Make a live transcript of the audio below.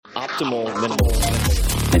optimal minimal.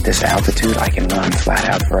 At this altitude, I can run flat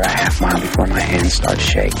out for a half mile before my hands start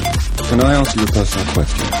shaking. Can I ask you a personal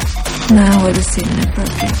question? Now would seem an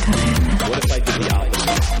appropriate time. What if I did the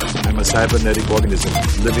opposite? I'm a cybernetic organism,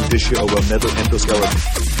 living tissue over metal endoskeleton.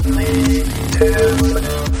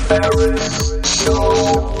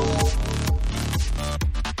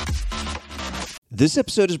 This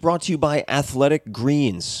episode is brought to you by Athletic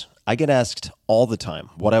Greens. I get asked all the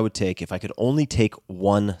time what I would take if I could only take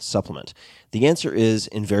one supplement. The answer is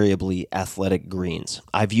invariably Athletic Greens.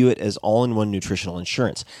 I view it as all-in-one nutritional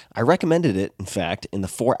insurance. I recommended it, in fact, in the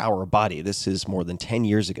 4-Hour Body. This is more than 10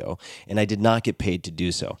 years ago, and I did not get paid to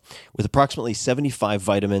do so. With approximately 75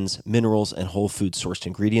 vitamins, minerals, and whole food-sourced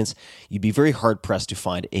ingredients, you'd be very hard-pressed to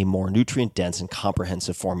find a more nutrient-dense and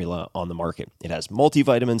comprehensive formula on the market. It has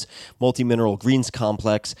multivitamins, multi-mineral greens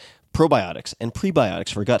complex, probiotics and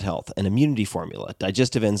prebiotics for gut health, an immunity formula,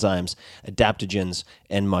 digestive enzymes, adaptogens,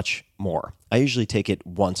 and much more. I usually take it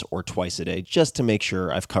once or twice a day just to make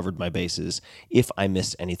sure I've covered my bases if I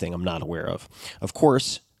missed anything I'm not aware of. Of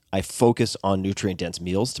course, I focus on nutrient-dense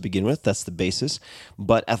meals to begin with. That's the basis.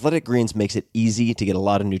 But Athletic Greens makes it easy to get a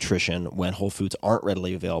lot of nutrition when whole foods aren't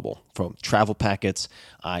readily available. From travel packets,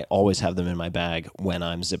 I always have them in my bag when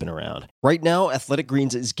I'm zipping around. Right now, Athletic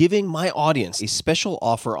Greens is giving my audience a special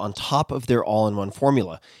offer on top of their all-in-one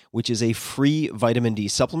formula, which is a free vitamin D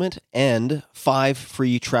supplement and 5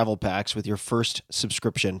 free travel packs with your first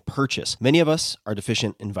subscription purchase. Many of us are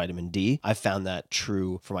deficient in vitamin D. I've found that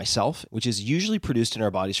true for myself, which is usually produced in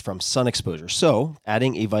our bodies from sun exposure. So,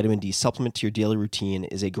 adding a vitamin D supplement to your daily routine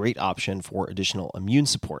is a great option for additional immune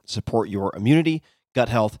support. Support your immunity, gut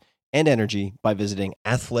health, and energy by visiting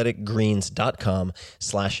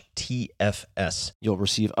athleticgreens.com/TFS. You'll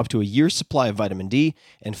receive up to a year's supply of vitamin D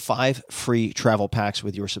and 5 free travel packs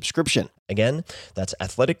with your subscription. Again, that's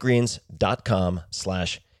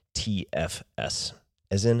athleticgreens.com/TFS,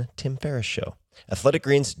 as in Tim Ferriss Show.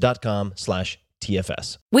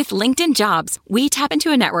 athleticgreens.com/TFS. With LinkedIn Jobs, we tap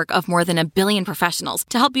into a network of more than 1 billion professionals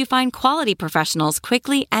to help you find quality professionals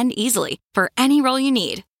quickly and easily for any role you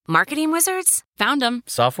need. Marketing wizards? Found them.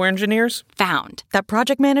 Software engineers? Found. That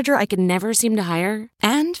project manager I could never seem to hire?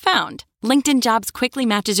 And found. LinkedIn Jobs quickly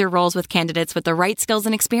matches your roles with candidates with the right skills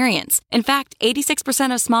and experience. In fact,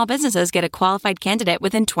 86% of small businesses get a qualified candidate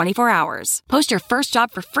within 24 hours. Post your first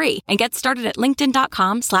job for free and get started at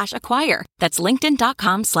linkedin.com/acquire. That's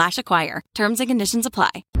linkedin.com/acquire. Terms and conditions apply.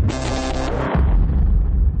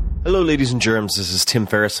 Hello, ladies and germs. This is Tim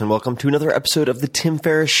Ferriss, and welcome to another episode of The Tim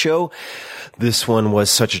Ferriss Show. This one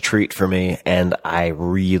was such a treat for me, and I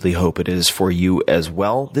really hope it is for you as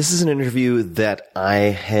well. This is an interview that I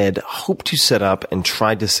had hoped to set up and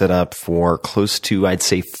tried to set up for close to, I'd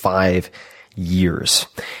say, 5 years.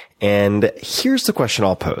 And here's the question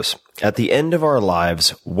I'll pose. At the end of our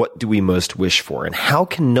lives, what do we most wish for? And how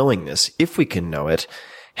can knowing this, if we can know it,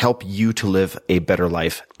 help you to live a better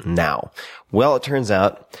life now? Well, it turns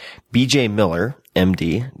out BJ Miller,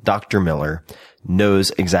 MD, Dr. Miller,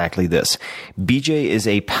 knows exactly this. BJ is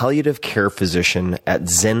a palliative care physician at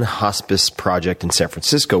Zen Hospice Project in San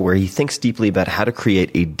Francisco, where he thinks deeply about how to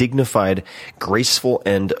create a dignified, graceful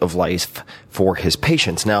end of life for his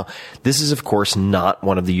patients. Now, this is, of course, not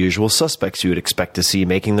one of the usual suspects you would expect to see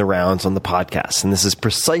making the rounds on the podcast. And this is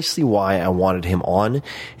precisely why I wanted him on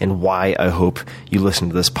and why I hope you listen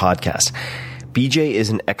to this podcast. BJ is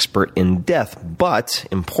an expert in death, but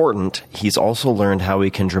important, he's also learned how we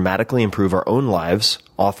can dramatically improve our own lives,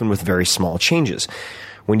 often with very small changes.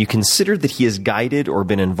 When you consider that he has guided or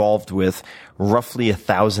been involved with roughly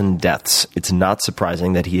 1,000 deaths, it's not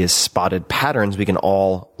surprising that he has spotted patterns we can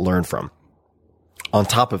all learn from. On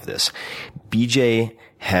top of this, BJ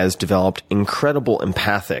has developed incredible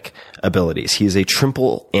empathic abilities. He is a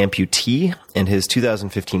triple amputee, and his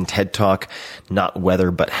 2015 TED Talk, Not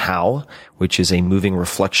Whether But How, which is a moving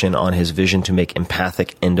reflection on his vision to make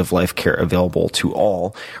empathic end-of-life care available to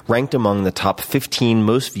all, ranked among the top 15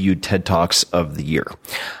 most viewed TED Talks of the year.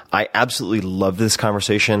 I absolutely love this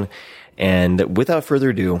conversation, and without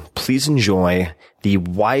further ado, please enjoy the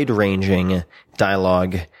wide-ranging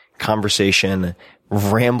dialogue, conversation,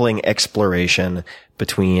 rambling exploration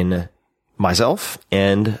between myself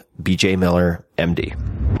and BJ Miller, MD.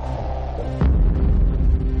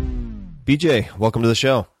 BJ, welcome to the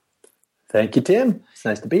show. Thank you, Tim. It's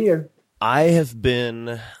nice to be here. I have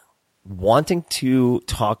been wanting to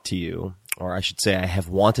talk to you, or I should say I have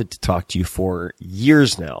wanted to talk to you for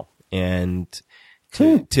years now. And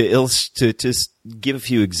to give a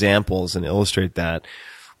few examples and illustrate that,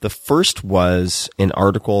 the first was an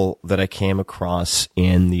article that I came across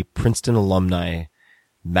in the Princeton Alumni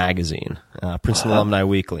magazine, Princeton Alumni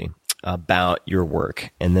Weekly. about your work.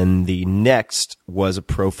 And then the next was a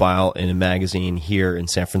profile in a magazine here in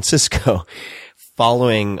San Francisco.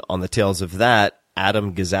 Following on the tails of that,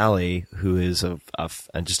 Adam Gazzaley, who is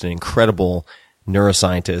just an incredible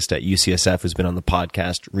neuroscientist at UCSF who's been on the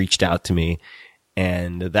podcast, reached out to me.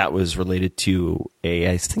 And that was related to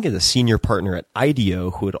I think it's a senior partner at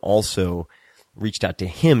IDEO who had also reached out to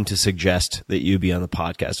him to suggest that you be on the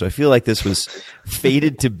podcast. So I feel like this was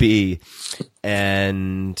fated to be.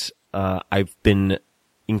 And I've been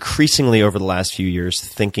increasingly over the last few years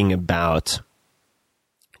thinking about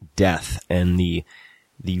death and the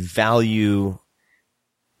value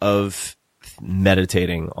of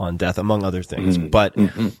meditating on death, among other things. But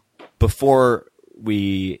before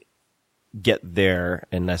we get there,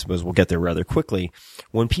 and I suppose we'll get there rather quickly,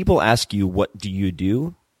 when people ask you, what do you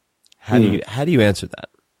do? How do you answer that?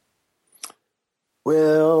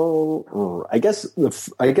 Well, I guess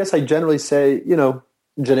I generally say,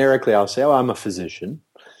 generically I'll say, I'm a physician.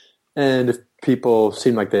 And if people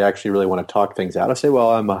seem like they actually really want to talk things out, I'll say,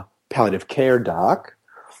 well, I'm a palliative care doc.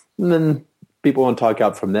 And then people want to talk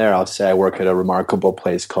out from there, I'll say I work at a remarkable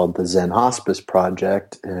place called the Zen Hospice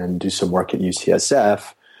Project and do some work at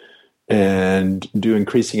UCSF and do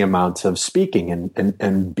increasing amounts of speaking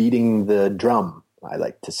and beating the drum, I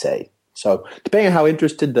like to say. So depending on how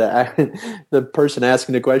interested the person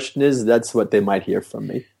asking the question is, that's what they might hear from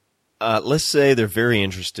me. Let's say they're very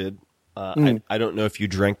interested. I don't know if you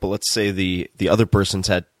drank, but let's say the other person's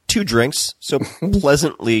had 2 drinks, so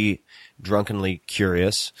pleasantly, drunkenly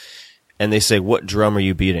curious, and they say, "What drum are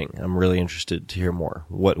you beating?" I'm really interested to hear more.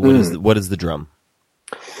 What is the drum?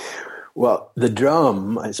 Well, the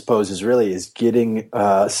drum, I suppose, is getting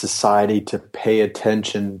society to pay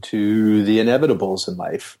attention to the inevitables in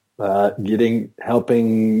life. Helping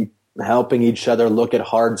each other look at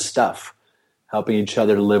hard stuff, helping each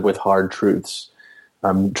other to live with hard truths.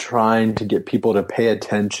 I'm trying to get people to pay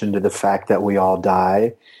attention to the fact that we all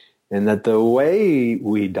die, and that the way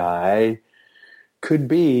we die could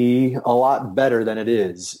be a lot better than it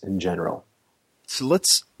is in general. So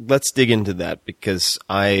let's dig into that, because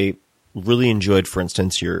I really enjoyed, for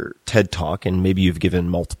instance, your TED Talk, and maybe you've given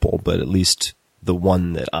multiple, but at least the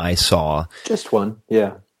one that I saw. Just one,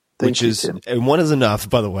 yeah. And one is enough,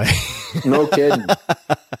 by the way. No kidding.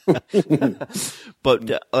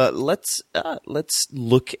 But let's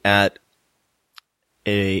look at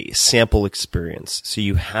a sample experience. So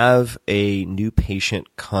you have a new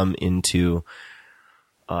patient come into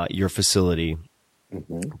your facility.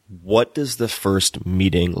 What does the first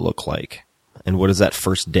meeting look like? And what does that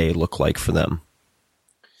first day look like for them?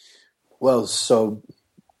 Well, so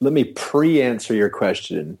let me pre-answer your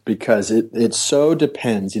question, because it so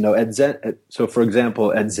depends. So for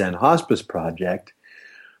example, at Zen Hospice Project,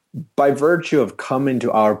 by virtue of coming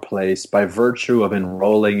to our place, by virtue of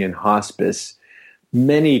enrolling in hospice,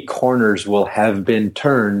 many corners will have been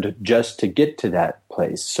turned just to get to that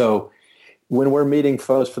place. So when we're meeting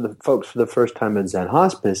folks for the first time at Zen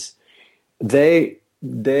Hospice, they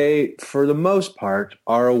for the most part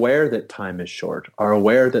are aware that time is short, are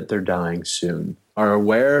aware that they're dying soon, are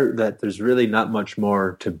aware that there's really not much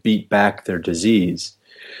more to beat back their disease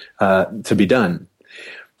to be done.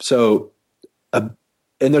 So, and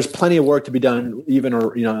there's plenty of work to be done, even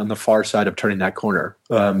on the far side of turning that corner.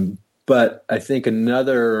 But I think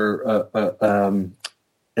another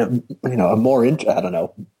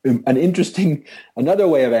another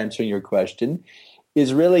way of answering your question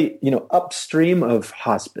is really, upstream of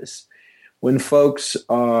hospice. When folks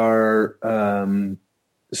are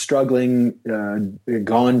struggling,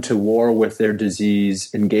 gone to war with their disease,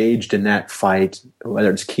 engaged in that fight, whether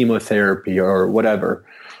it's chemotherapy or whatever.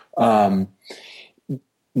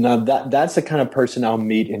 Now that's the kind of person I'll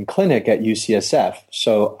meet in clinic at UCSF.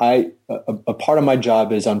 So a part of my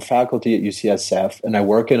job is I'm faculty at UCSF, and I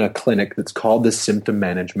work in a clinic that's called the Symptom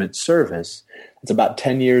Management Service. It's about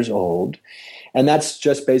 10 years old. And that's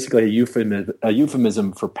just basically a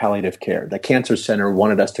euphemism for palliative care. The Cancer Center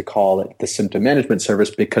wanted us to call it the Symptom Management Service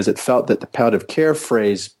because it felt that the palliative care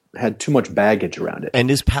phrase had too much baggage around it. And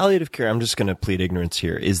is palliative care, I'm just going to plead ignorance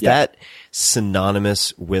here, is that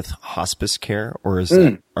synonymous with hospice care, or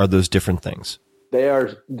are those different things?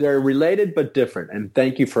 They're related but different. And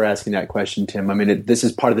thank you for asking that question, Tim. I mean, this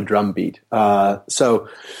is part of the drumbeat. So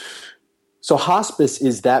hospice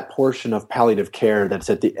is that portion of palliative care that's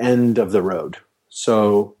at the end of the road.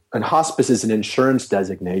 So, and hospice is an insurance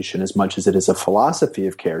designation as much as it is a philosophy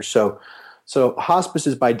of care. So hospice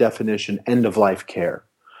is by definition end-of-life care.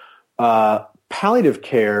 Palliative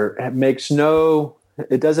care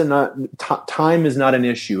time is not an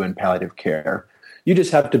issue in palliative care. You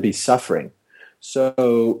just have to be suffering.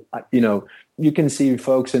 So, you can see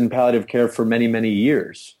folks in palliative care for many, many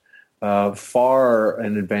years, far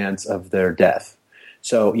in advance of their death.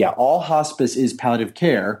 So, yeah, all hospice is palliative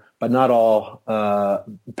care, but not all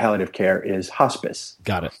palliative care is hospice.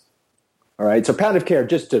 Got it. All right. So palliative care,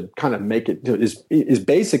 just to kind of make it, is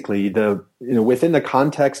basically within the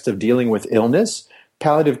context of dealing with illness,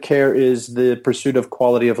 palliative care is the pursuit of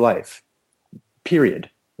quality of life. Period.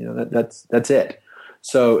 That's it.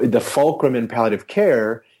 So the fulcrum in palliative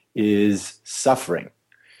care is suffering.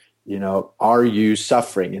 Are you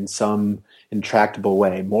suffering in some intractable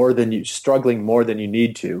way, struggling more than you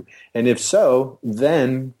need to? And if so,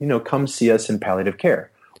 then, come see us in palliative care.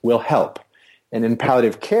 We'll help. And in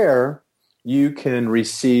palliative care, you can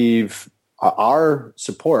receive our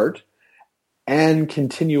support and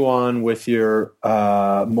continue on with your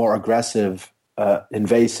more aggressive,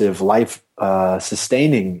 invasive,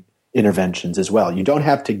 life-sustaining interventions as well. You don't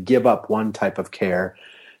have to give up one type of care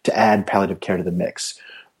to add palliative care to the mix.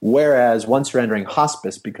 Whereas once you're entering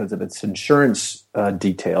hospice, because of its insurance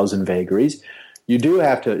details and vagaries, you do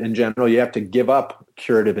have to, in general, you have to give up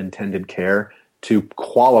curative intended care to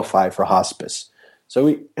qualify for hospice. So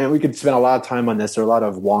we could spend a lot of time on this. There are a lot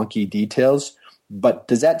of wonky details, but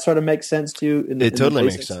does that sort of make sense to you? It totally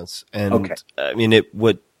makes sense. And okay. I mean,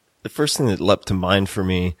 the first thing that leapt to mind for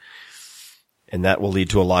me, and that will lead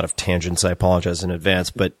to a lot of tangents, I apologize in advance,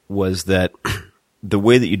 but was that the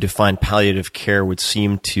way that you define palliative care would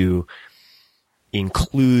seem to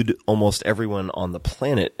include almost everyone on the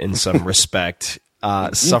planet in some respect,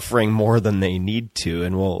 suffering more than they need to.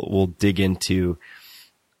 And we'll dig into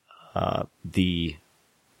the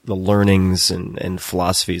learnings and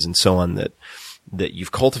philosophies and so on that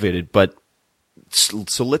you've cultivated. But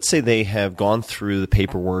so let's say they have gone through the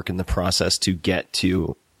paperwork and the process to get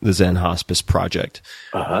to the Zen Hospice Project.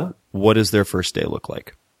 What does their first day look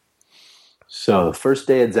like? So the first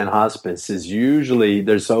day at Zen Hospice is usually,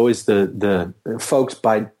 there's always the folks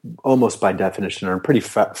almost by definition are in a pretty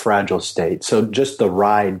fragile state. So just the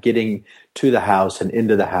ride, getting to the house and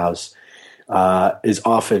into the house is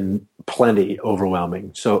often plenty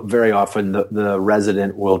overwhelming. So very often the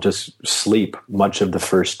resident will just sleep much of the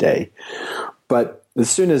first day. But as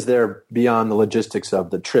soon as they're beyond the logistics of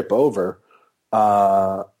the trip over,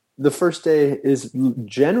 the first day is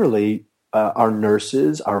generally our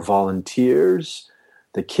nurses, our volunteers,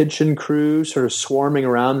 the kitchen crew sort of swarming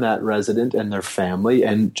around that resident and their family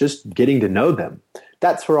and just getting to know them.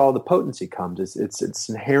 That's where all the potency comes. It's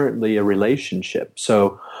inherently a relationship.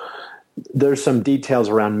 So there's some details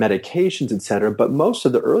around medications, et cetera, but most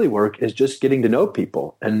of the early work is just getting to know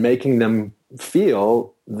people and making them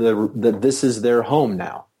feel that this is their home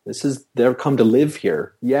now. They've come to live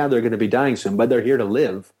here. Yeah, they're going to be dying soon, but they're here to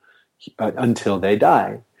live until they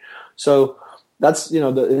die. So that's,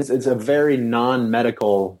 it's a very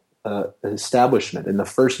non-medical establishment, and the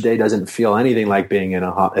first day doesn't feel anything like being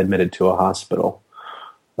admitted to a hospital.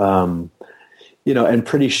 And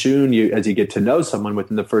pretty soon, as you get to know someone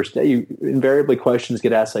within the first day, invariably questions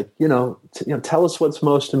get asked like, tell us what's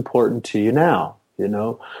most important to you now.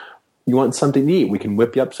 You want something to eat? We can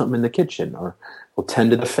whip you up something in the kitchen, or we'll tend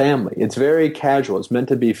to the family. It's very casual. It's meant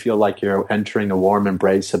to feel like you're entering the warm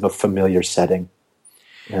embrace of a familiar setting.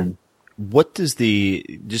 And what does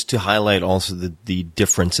just to highlight also the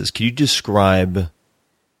differences, can you describe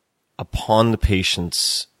upon the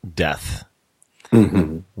patient's death,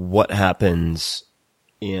 what happens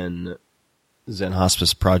in Zen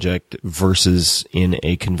Hospice Project versus in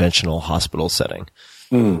a conventional hospital setting?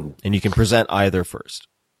 And you can present either first.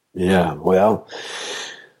 Yeah, well,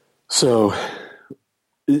 so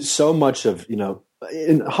much of,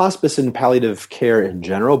 in hospice and palliative care in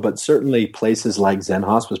general, but certainly places like Zen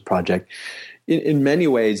Hospice Project, in many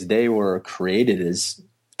ways, they were created as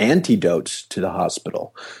antidotes to the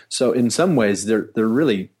hospital. So in some ways, they're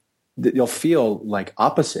really, you'll feel like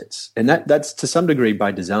opposites. And that's to some degree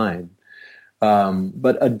by design.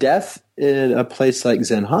 But a death in a place like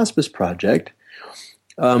Zen Hospice Project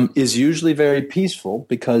is usually very peaceful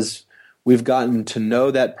because we've gotten to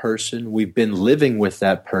know that person. We've been living with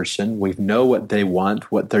that person. We know what they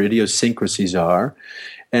want, what their idiosyncrasies are.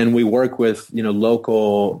 And we work with,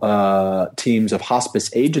 local teams of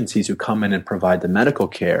hospice agencies who come in and provide the medical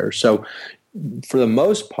care. So for the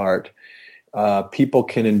most part, people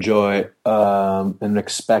can enjoy and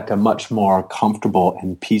expect a much more comfortable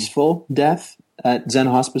and peaceful death at Zen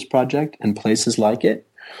Hospice Project and places like it.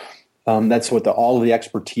 That's what all of the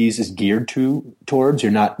expertise is geared towards.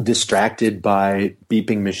 You're not distracted by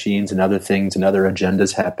beeping machines and other things and other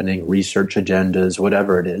agendas happening, research agendas,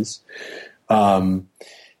 whatever it is.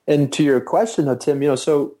 And to your question, though, Tim,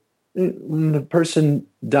 so when the person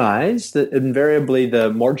dies, that invariably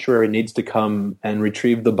the mortuary needs to come and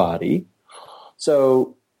retrieve the body.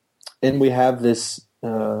 So, and we have this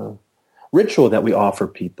ritual that we offer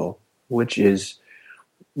people, which is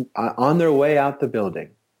on their way out the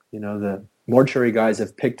building. The mortuary guys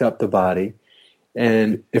have picked up the body,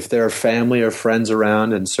 and if there are family or friends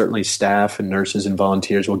around, and certainly staff and nurses and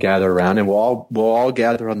volunteers will gather around, and we'll all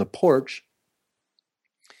gather on the porch.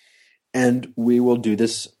 And we will do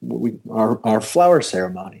this, our flower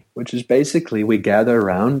ceremony, which is basically we gather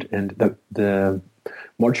around and the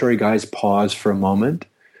mortuary guys pause for a moment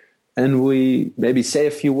and we maybe say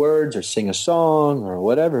a few words or sing a song or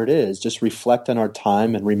whatever it is, just reflect on our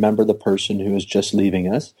time and remember the person who is just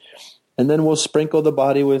leaving us. And then we'll sprinkle the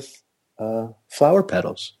body with flower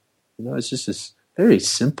petals. It's just this very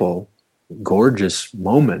simple, gorgeous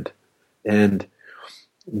moment. And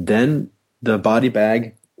then the body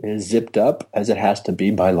bag is zipped up as it has to be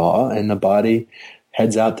by law, and the body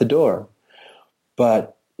heads out the door.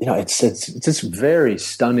 But it's this very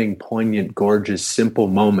stunning, poignant, gorgeous, simple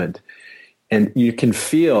moment, and you can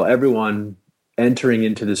feel everyone entering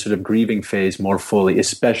into this sort of grieving phase more fully,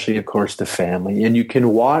 especially, of course, the family. And you can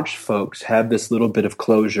watch folks have this little bit of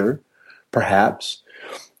closure, perhaps,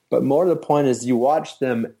 but more to the point is you watch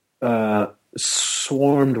them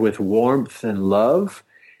swarmed with warmth and love,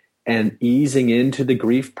 and easing into the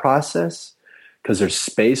grief process because there's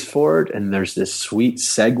space for it and there's this sweet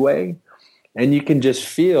segue. And you can just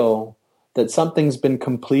feel that something's been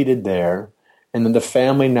completed there, and then the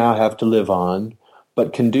family now have to live on,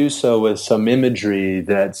 but can do so with some imagery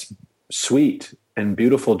that's sweet and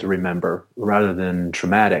beautiful to remember rather than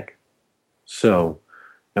traumatic. So,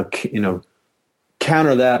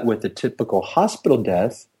 counter that with the typical hospital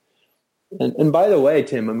death. And by the way,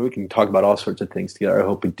 Tim, we can talk about all sorts of things together. I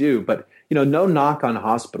hope we do. But, no knock on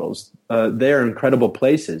hospitals. They're incredible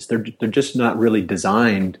places. They're just not really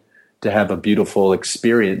designed to have a beautiful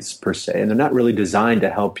experience per se. And they're not really designed to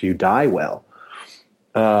help you die well.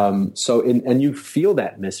 And you feel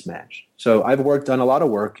that mismatch. So I've done a lot of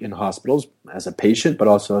work in hospitals as a patient, but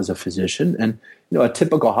also as a physician. And, a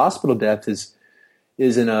typical hospital death is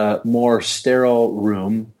in a more sterile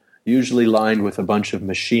room, usually lined with a bunch of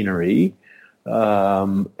machinery,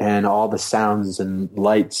 and all the sounds and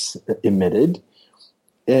lights emitted.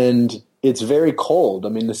 And it's very cold. I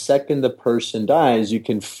mean, the second the person dies, you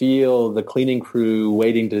can feel the cleaning crew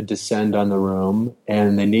waiting to descend on the room,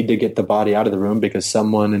 and they need to get the body out of the room because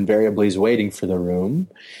someone invariably is waiting for the room.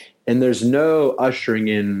 And there's no ushering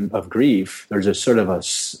in of grief. There's a sort of a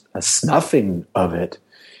snuffing of it.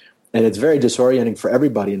 And it's very disorienting for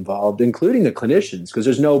everybody involved, including the clinicians, because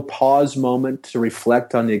there's no pause moment to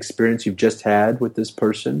reflect on the experience you've just had with this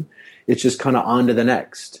person. It's just kind of on to the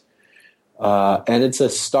next. And it's a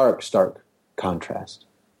stark contrast.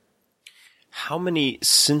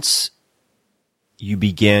 Since you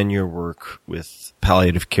began your work with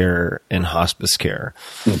palliative care and hospice care,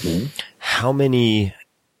 how many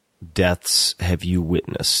deaths have you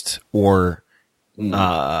witnessed or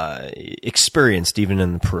experienced even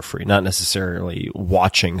in the periphery, not necessarily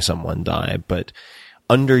watching someone die, but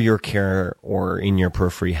under your care or in your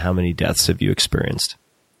periphery, how many deaths have you experienced?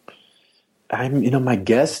 My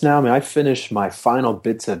guess now, I finished my final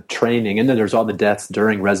bits of training, and then there's all the deaths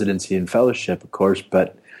during residency and fellowship, of course,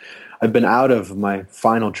 but I've been out of my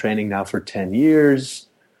final training now for 10 years.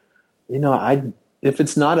 If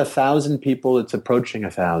it's not 1,000 people, it's approaching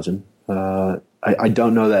 1,000. I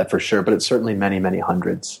don't know that for sure, but it's certainly many, many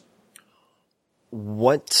hundreds.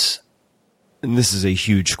 And this is a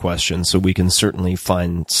huge question, so we can certainly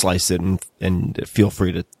slice it and feel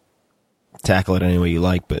free to tackle it any way you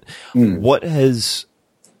like, but what has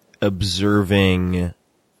observing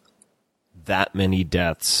that many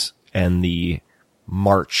deaths and the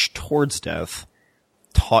march towards death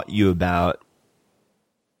taught you about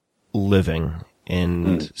living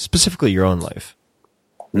and specifically your own life?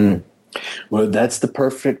 Well, that's the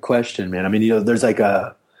perfect question, man. There's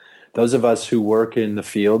those of us who work in the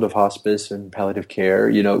field of hospice and palliative care,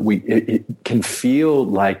 it can feel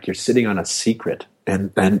like you're sitting on a secret.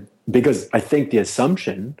 And because I think the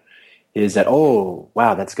assumption is that, oh,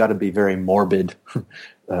 wow, that's got to be very morbid.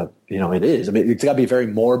 It is. It's got to be very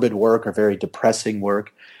morbid work or very depressing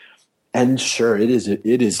work. And sure, it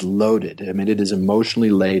is loaded. It is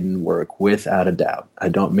emotionally laden work without a doubt. I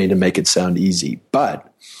don't mean to make it sound easy,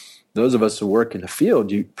 but those of us who work in the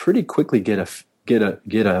field, you pretty quickly get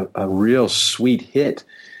a real sweet hit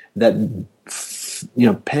that,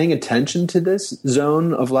 paying attention to this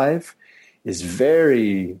zone of life is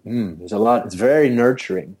very, it's very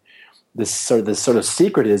nurturing. The sort of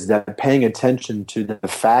secret is that paying attention to the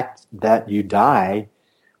fact that you die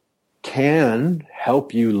can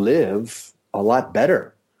help you live a lot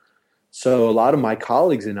better. So a lot of my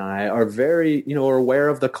colleagues and I are very, are aware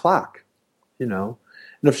of the clock, and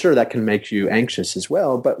I'm sure that can make you anxious as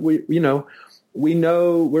well. But we know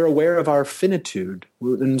we're aware of our finitude.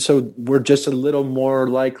 And so we're just a little more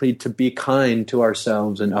likely to be kind to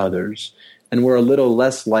ourselves and others. And we're a little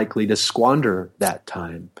less likely to squander that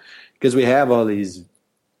time because we have all these,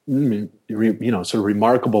 sort of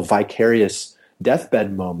remarkable vicarious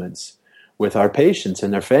deathbed moments with our patients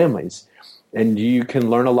and their families. And you can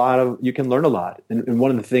learn a lot. And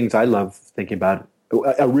one of the things I love thinking about,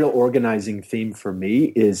 a real organizing theme for me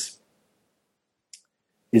is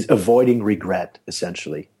avoiding regret,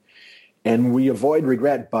 essentially. And we avoid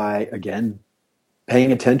regret by, again,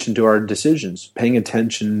 paying attention to our decisions, paying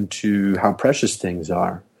attention to how precious things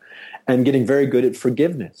are, and getting very good at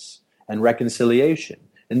forgiveness and reconciliation.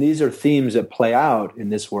 And these are themes that play out in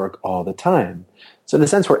this work all the time. So in a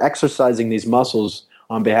sense, we're exercising these muscles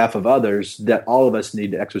on behalf of others that all of us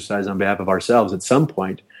need to exercise on behalf of ourselves at some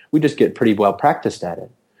point. We just get pretty well practiced at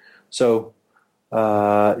it. So,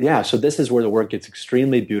 so this is where the work gets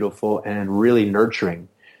extremely beautiful and really nurturing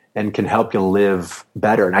and can help you live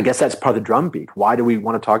better. And I guess that's part of the drumbeat. Why do we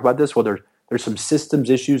want to talk about this? Well, there's some systems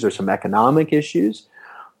issues, there's some economic issues,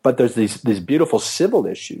 but there's these beautiful civil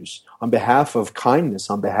issues on behalf of kindness,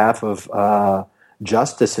 on behalf of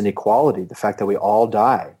justice and equality, the fact that we all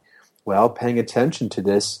die. Well, paying attention to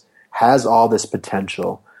this has all this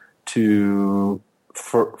potential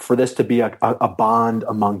for this to be a bond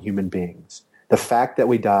among human beings. The fact that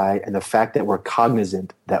we die and the fact that we're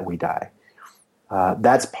cognizant that we die.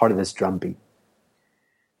 That's part of this drumbeat.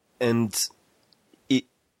 And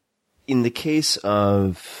in the case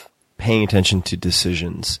of paying attention to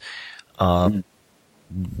decisions,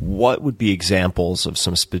 what would be examples of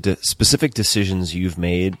some specific decisions you've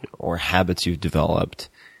made or habits you've developed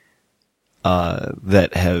that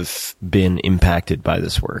have been impacted by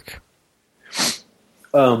this work?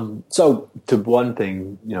 So to one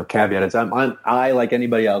thing, caveat is I like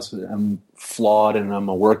anybody else, I'm flawed and I'm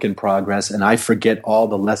a work in progress, and I forget all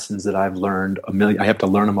the lessons that I've learned I have to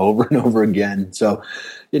learn them over and over again. So,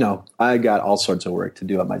 I got all sorts of work to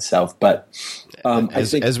do on myself, but,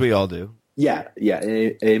 as we all do. Yeah.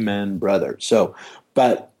 Amen, brother. So,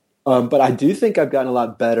 but I do think I've gotten a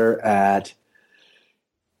lot better at,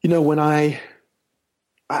 when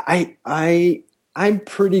I'm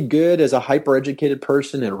pretty good as a hyper-educated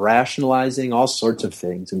person at rationalizing all sorts of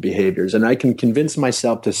things and behaviors. And I can convince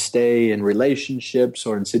myself to stay in relationships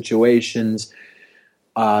or in situations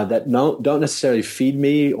that don't necessarily feed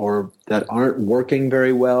me or that aren't working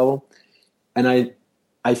very well. And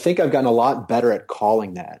I think I've gotten a lot better at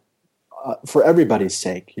calling that for everybody's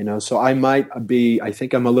sake, So I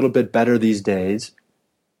think I'm a little bit better these days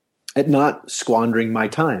at not squandering my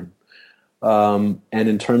time. And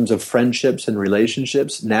in terms of friendships and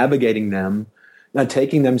relationships, navigating them, not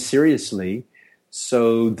taking them seriously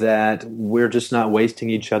so that we're just not wasting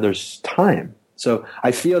each other's time. So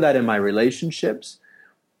I feel that in my relationships.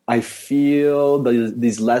 I feel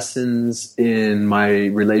these lessons in my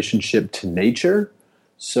relationship to nature.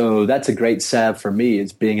 So that's a great salve for me,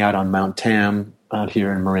 is being out on Mount Tam out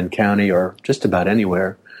here in Marin County or just about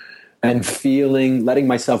anywhere. And letting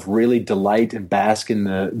myself really delight and bask in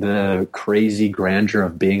the crazy grandeur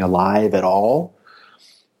of being alive at all.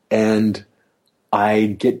 And I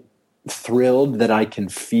get thrilled that I can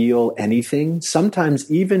feel anything,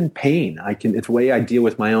 sometimes even pain. The way I deal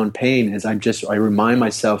with my own pain is I remind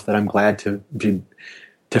myself that I'm glad to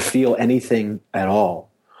feel anything at all.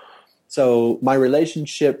 So my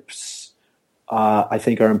relationships, I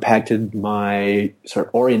think, are impacted. My sort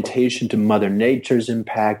of orientation to Mother Nature's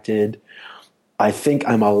impacted. I think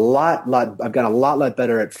I've got a lot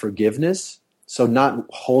better at forgiveness. So not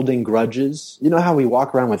holding grudges. You know how we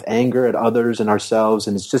walk around with anger at others and ourselves,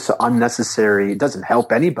 and it's just unnecessary. It doesn't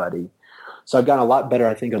help anybody. So I've gotten a lot better,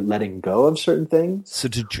 I think, at letting go of certain things. So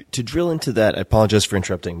to drill into that, I apologize for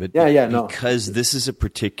interrupting, but because this is a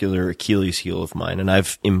particular Achilles heel of mine, and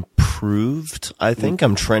I've improved, I think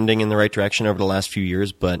I'm trending in the right direction over the last few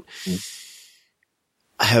years, but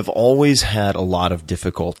I have always had a lot of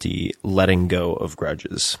difficulty letting go of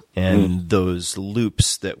grudges and those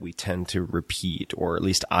loops that we tend to repeat, or at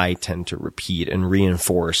least I tend to repeat and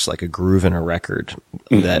reinforce like a groove in a record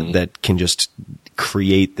that can just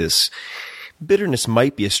create this. Bitterness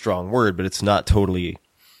might be a strong word, but it's not totally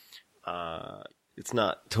out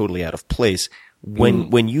of place.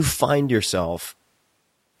 When you find yourself,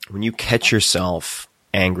 when you catch yourself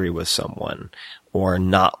angry with someone or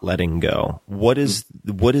not letting go, what is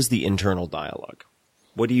the internal dialogue?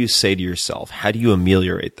 What do you say to yourself? How do you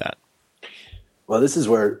ameliorate that? Well, this is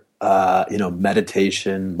where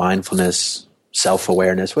meditation, mindfulness,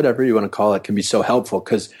 self-awareness, whatever you want to call it, can be so helpful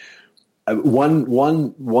because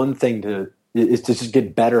one thing is to just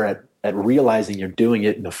get better at realizing you're doing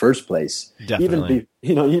it in the first place. Definitely.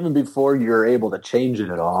 Even before you're able to change it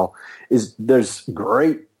at all, there's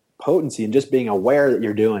great potency in just being aware that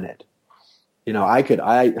you're doing it.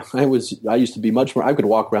 I used to be much more. I could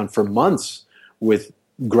walk around for months with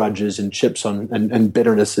grudges and chips on and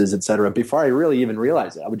bitternesses, etc. Before I really even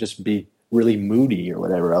realized it, I would just be really moody or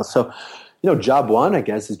whatever else. So, job one, I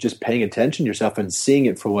guess, is just paying attention to yourself and seeing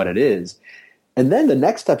it for what it is. And then the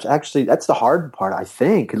next step's actually, that's the hard part, I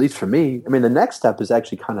think, at least for me. I mean, the next step is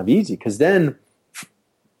actually kind of easy because then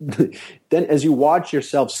as you watch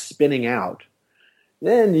yourself spinning out,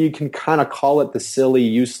 then you can kind of call it the silly,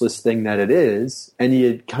 useless thing that it is, and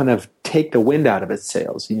you kind of take the wind out of its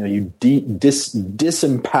sails. You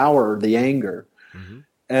disempower the anger.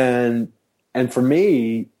 Mm-hmm. And for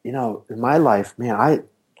me, in my life, man,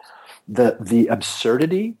 the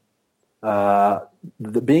absurdity,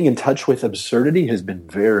 being in touch with absurdity has been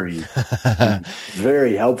very,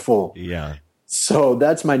 very helpful. Yeah. So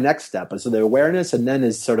that's my next step. So the awareness, and then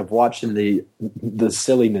is sort of watching the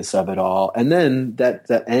silliness of it all, and then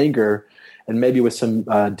that anger, and maybe with some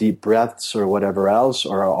deep breaths or whatever else,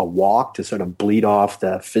 or a walk to sort of bleed off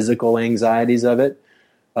the physical anxieties of it.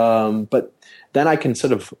 But then I can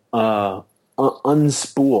sort of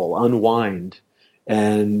unwind,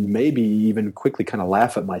 and maybe even quickly kind of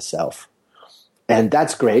laugh at myself. And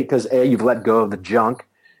that's great because A, you've let go of the junk,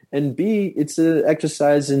 and B, it's an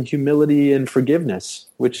exercise in humility and forgiveness,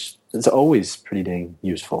 which is always pretty dang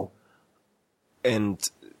useful. And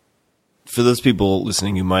for those people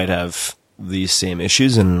listening who might have these same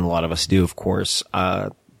issues, and a lot of us do, of course,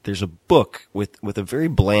 there's a book with a very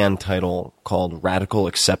bland title called Radical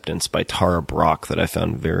Acceptance by Tara Brach that I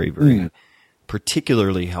found very, very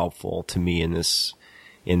particularly helpful to me in this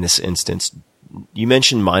instance. You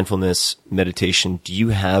mentioned mindfulness meditation. Do you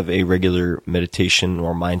have a regular meditation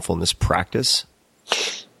or mindfulness practice?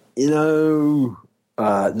 Not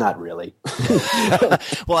really.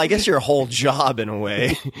 Well, I guess your whole job in a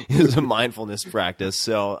way is a mindfulness practice.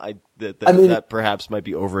 So that perhaps might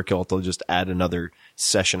be overkill to just add another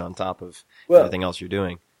session on top of everything else you're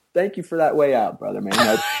doing. Thank you for that way out, brother,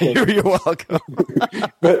 man. You're welcome.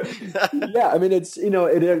 But yeah, I mean, it's,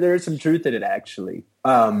 there is some truth in it actually.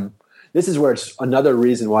 This is where it's another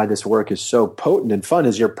reason why this work is so potent and fun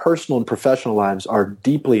is your personal and professional lives are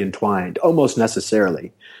deeply entwined, almost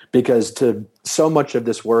necessarily, because so much of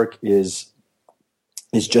this work is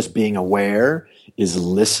just being aware, is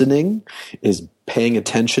listening, is paying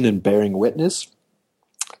attention and bearing witness,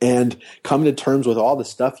 and coming to terms with all the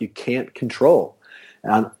stuff you can't control.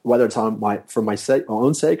 And whether it's for my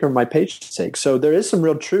own sake or my patient's sake. So there is some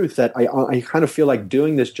real truth that I kind of feel like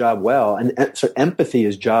doing this job well, and so empathy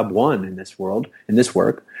is job one in this world, in this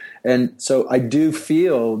work. And so I do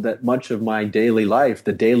feel that much of my daily life,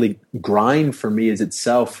 the daily grind for me is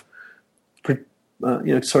itself,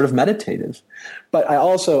 sort of meditative. But I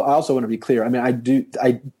also want to be clear. I mean,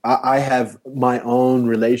 I have my own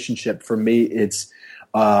relationship. For me, it's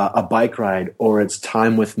a bike ride, or it's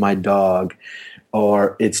time with my dog,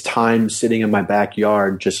 or it's time sitting in my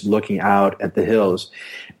backyard just looking out at the hills.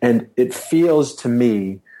 And it feels to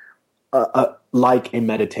me like a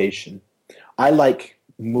meditation. I like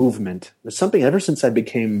movement. It's something ever since I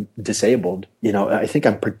became disabled, I think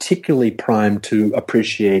I'm particularly primed to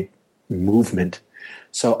appreciate movement.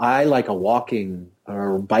 So I like a walking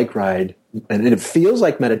or bike ride, and it feels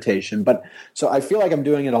like meditation. But so I feel like I'm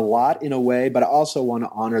doing it a lot in a way, but I also want to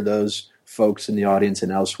honor those folks in the audience and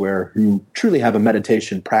elsewhere who truly have a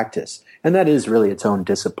meditation practice. And that is really its own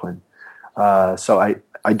discipline. So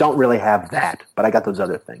I don't really have that, but I got those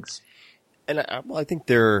other things. And I think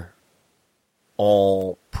they're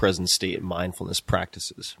all present state mindfulness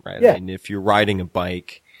practices, right? Yeah. I mean, if you're riding a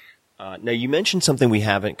bike, now you mentioned something we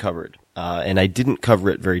haven't covered, and I didn't cover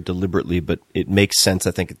it very deliberately, but it makes sense,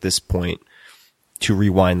 I think, at this point to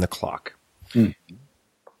rewind the clock.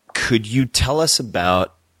 Could you tell us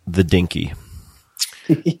about the Dinky?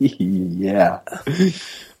 Yeah.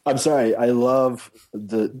 I'm sorry. I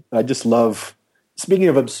just love, speaking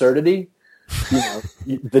of absurdity,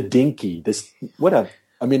 the Dinky.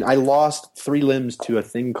 I lost 3 limbs to a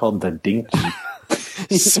thing called the Dinky.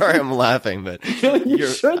 Sorry, I'm laughing, but you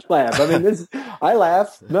should laugh. I mean, I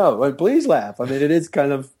laugh. No, please laugh. I mean, it is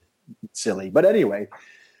kind of silly, but anyway.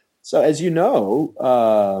 So as you know,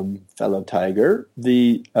 fellow Tiger,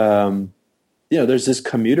 there's this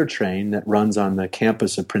commuter train that runs on the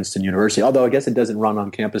campus of Princeton University, although I guess it doesn't run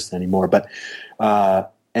on campus anymore. But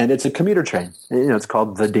and it's a commuter train. It's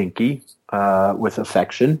called the Dinky. with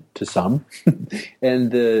affection to some.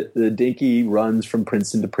 And the Dinky runs from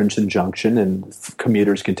Princeton to Princeton Junction, and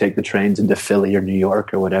commuters can take the trains into Philly or New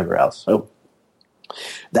York or whatever else. So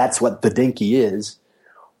that's what the Dinky is.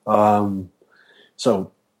 The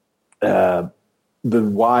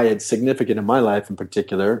why it's significant in my life in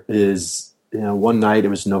particular is, one night, it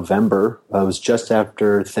was November. It was just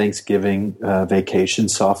after Thanksgiving vacation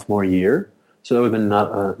sophomore year. So that would have been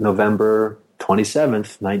November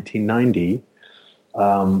 27th, 1990.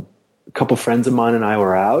 A couple friends of mine and I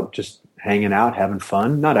were out, just hanging out, having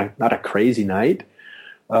fun. Not a crazy night,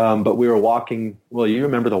 but we were walking. Well, you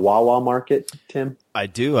remember the Wawa Market, Tim? I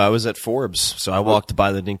do. I was at Forbes, so I walked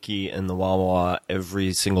by the Dinky and the Wawa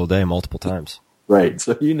every single day, multiple times. Right.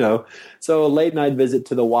 So, so a late night visit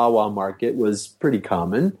to the Wawa Market was pretty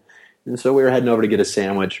common. And so we were heading over to get a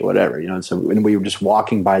sandwich or whatever, and we were just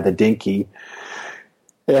walking by the Dinky,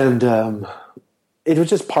 and it was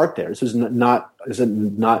just parked there. This was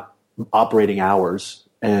not operating hours.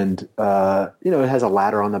 And, it has a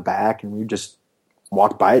ladder on the back, and we just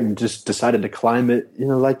walked by it and just decided to climb it,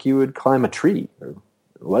 like you would climb a tree or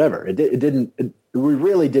whatever. We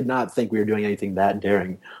really did not think we were doing anything that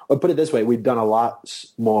daring. Or put it this way, we've done a lot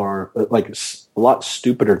more, a lot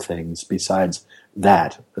stupider things besides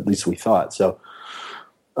that, at least we thought. So,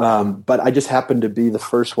 but I just happened to be the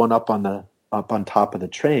first one up on top of the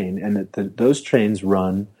train, and those trains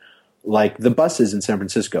run like the buses in San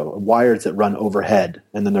Francisco, wires that run overhead,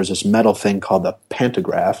 and then there's this metal thing called the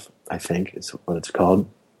pantograph, I think is what it's called,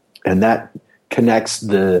 and that connects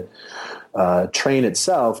the train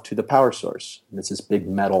itself to the power source. And it's this big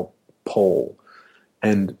metal pole.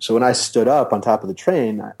 And so when I stood up on top of the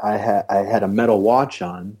train, I had a metal watch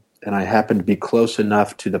on, and I happened to be close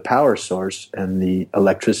enough to the power source, and the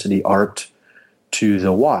electricity arced to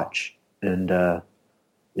the watch and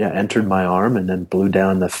entered my arm and then blew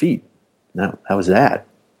down the feet. That was that.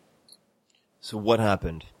 So what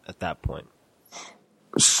happened at that point?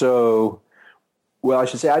 So, well, I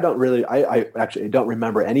should say I actually don't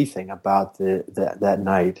remember anything about that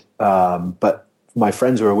night. But my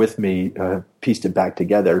friends who were with me pieced it back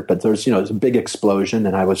together. But there's a big explosion,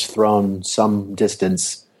 and I was thrown some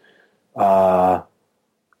distance. And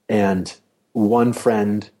one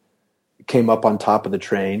friend came up on top of the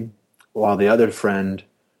train, while the other friend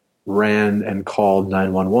ran and called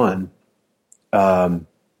 911. And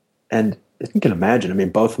you can imagine,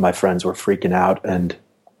 both of my friends were freaking out and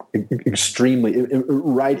extremely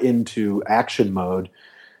right into action mode.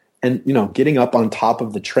 And, getting up on top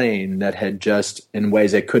of the train that had just, in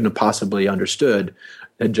ways they couldn't have possibly understood,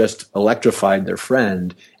 had just electrified their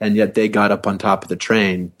friend, and yet they got up on top of the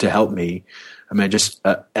train to help me. Just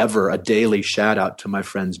a daily shout out to my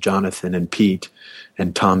friends Jonathan and Pete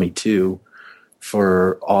and Tommy too,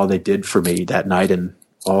 for all they did for me that night, and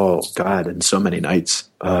and so many nights.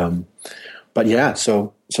 But yeah,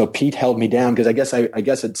 so Pete held me down, because I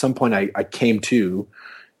guess at some point I came to,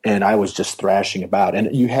 and I was just thrashing about.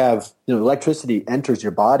 And you have, electricity enters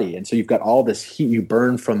your body, and so you've got all this heat you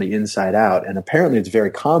burn from the inside out. And apparently it's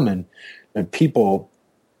very common that people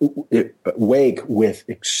wake with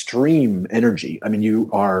extreme energy. You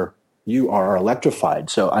are electrified.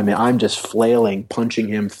 So I'm just flailing, punching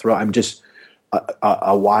him through. I'm just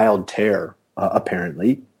a wild tear,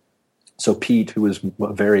 apparently. So Pete, who was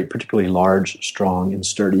a very particularly large, strong, and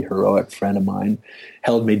sturdy, heroic friend of mine,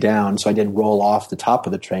 held me down so I didn't roll off the top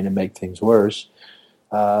of the train and make things worse.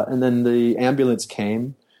 And then the ambulance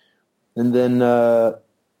came, and then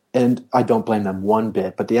and I don't blame them one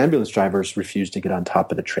bit, but the ambulance drivers refused to get on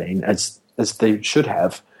top of the train, as they should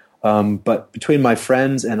have. But between my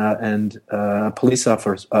friends and a police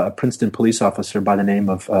officer, a Princeton police officer by the name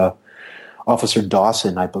of Officer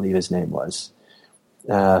Dawson, I believe his name was,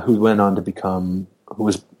 who went on to who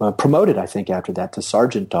was promoted, I think, after that to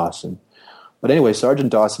Sergeant Dawson. But anyway, Sergeant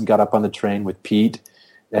Dawson got up on the train with Pete,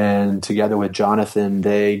 and together with Jonathan,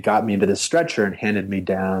 they got me into the stretcher and handed me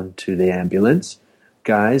down to the ambulance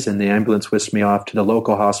guys, and the ambulance whisked me off to the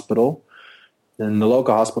local hospital. And the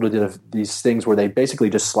local hospital did these things where they basically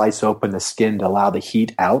just slice open the skin to allow the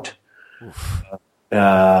heat out.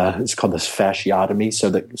 It's called this fasciotomy, so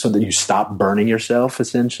that you stop burning yourself,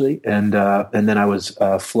 essentially. And then I was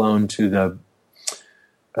flown to the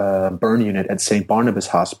burn unit at St. Barnabas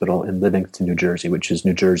Hospital in Livingston, New Jersey, which is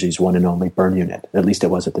New Jersey's one and only burn unit. At least it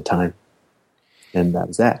was at the time. And that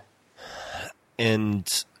was that. And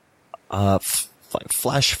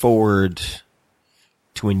flash forward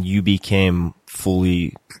to when you became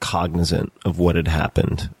fully cognizant of what had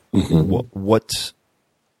happened. Mm-hmm. What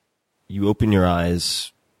you open your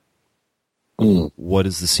eyes, what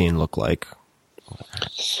does the scene look like?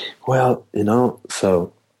 Well,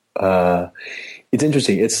 so It's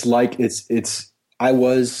interesting. It's like I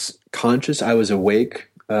was conscious, I was awake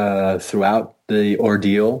throughout the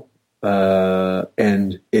ordeal,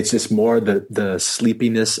 and it's just more the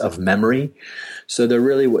sleepiness of memory. So it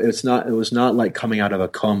was not like coming out of a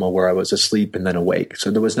coma where I was asleep and then awake.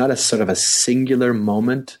 So there was not a sort of a singular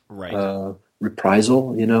moment, right.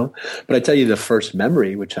 Reprisal, But I tell you, the first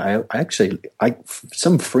memory, which I for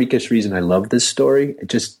some freakish reason, I love this story.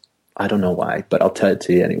 I don't know why, but I'll tell it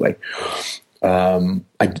to you anyway.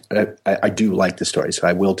 I do like the story, so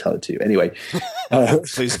I will tell it to you anyway.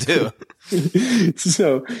 Please do.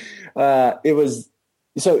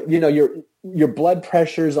 Your blood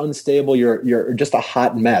pressure is unstable. You're just a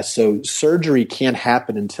hot mess. So surgery can't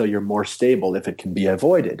happen until you're more stable, if it can be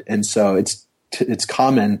avoided. And so it's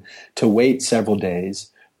common to wait several days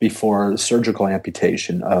before surgical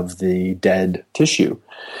amputation of the dead tissue.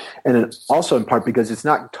 And it also in part because it's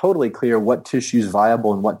not totally clear what tissue is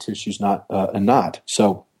viable and what tissue is not.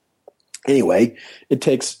 So anyway, it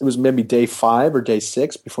was maybe day 5 or day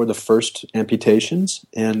 6 before the first amputations.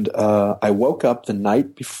 And I woke up the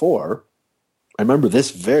night before. I remember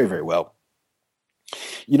this very, very well.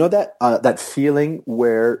 You know that feeling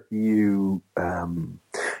where you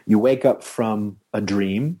wake up from a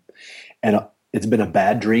dream and it's been a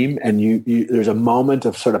bad dream, and you there's a moment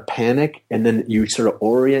of sort of panic, and then you sort of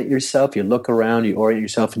orient yourself. You look around, you orient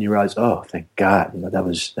yourself, and you realize, oh, thank God, that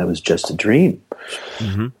was just a dream.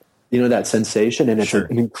 Mm-hmm. You know that sensation, and it's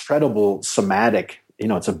an incredible somatic.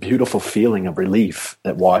 It's a beautiful feeling of relief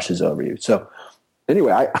that washes over you. So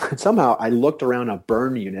anyway, I looked around a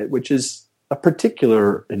burn unit, which is a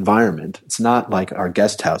particular environment. It's not like our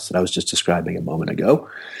guest house that I was just describing a moment ago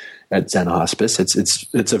at Zen Hospice.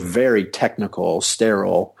 It's a very technical,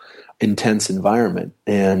 sterile, intense environment.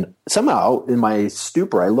 And somehow in my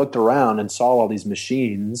stupor, I looked around and saw all these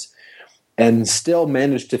machines and still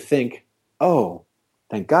managed to think, oh,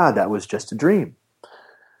 thank God that was just a dream.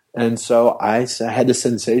 And so I had the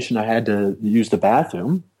sensation I had to use the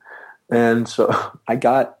bathroom. And so I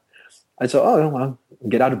said, oh, well,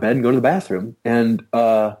 get out of bed and go to the bathroom. And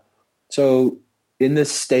so in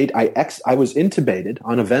this state, I was intubated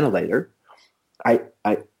on a ventilator. I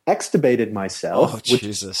extubated myself, which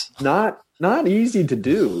is not easy to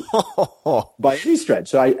do by any stretch.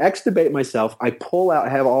 So I extubate myself. I pull out, I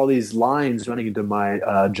have all these lines running into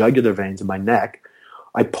my jugular veins in my neck.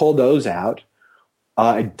 I pull those out.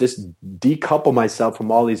 I just decouple myself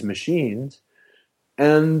from all these machines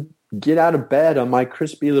and get out of bed on my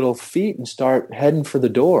crispy little feet and start heading for the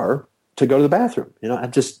door to go to the bathroom.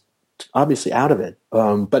 I'm just obviously out of it.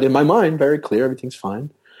 But in my mind, very clear, everything's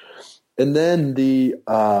fine. And then you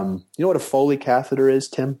know what a Foley catheter is,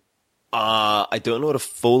 Tim? I don't know what a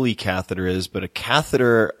Foley catheter is, but a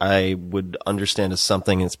catheter I would understand as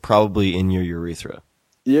something that's probably in your urethra.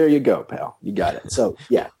 There you go, pal. You got it. So,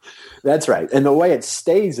 yeah, that's right. And the way it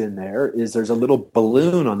stays in there is there's a little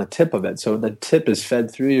balloon on the tip of it. So the tip is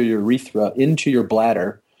fed through your urethra into your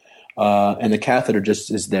bladder, and the catheter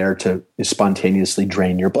just is there to spontaneously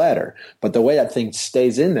drain your bladder. But the way that thing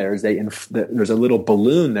stays in there is there's a little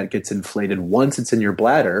balloon that gets inflated once it's in your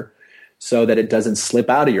bladder so that it doesn't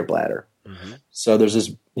slip out of your bladder. Mm-hmm. So there's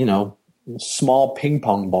this, small ping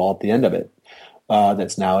pong ball at the end of it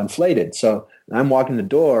that's now inflated. So I'm walking the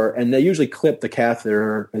door, and they usually clip the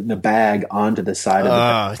catheter in the bag onto the side of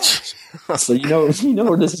the bag. So you know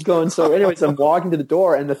where this is going. So anyways, I'm walking to the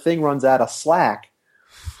door, and the thing runs out of slack,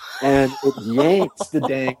 and it yanks the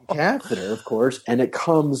dang catheter, of course, and it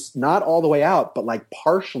comes not all the way out, but like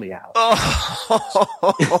partially out.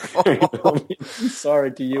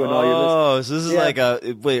 Sorry to you and all your listeners. Oh, so this is like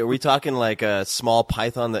are we talking like a small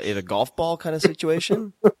python that ate a golf ball kind of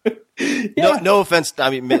situation? Yeah. No offense. I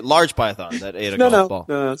mean, large python that ate a golf ball.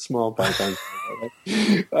 No, small python.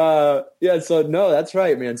 So no, that's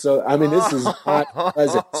right, man. So I mean, this is not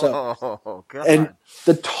pleasant. So, and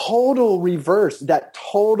the total reverse, that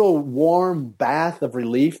total warm bath of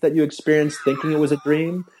relief that you experienced thinking it was a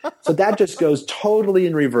dream. So that just goes totally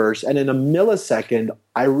in reverse. And in a millisecond,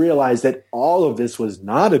 I realized that all of this was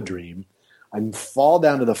not a dream. I fall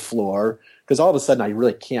down to the floor because all of a sudden I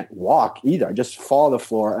really can't walk either. I just fall to the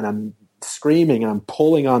floor and I'm screaming and I'm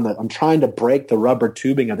pulling on I'm trying to break the rubber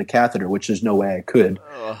tubing of the catheter, which there's no way I could,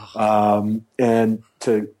 and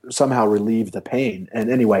to somehow relieve the pain.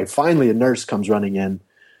 And anyway, finally a nurse comes running in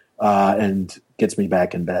and gets me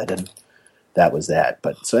back in bed, and that was that.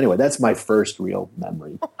 But so anyway, that's my first real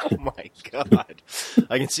memory. Oh my God.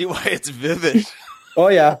 I can see why it's vivid. Oh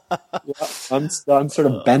yeah. I'm sort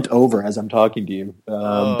of bent over as I'm talking to you.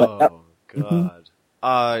 God.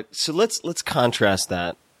 So let's contrast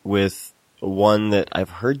that with one that I've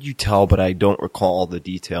heard you tell, but I don't recall the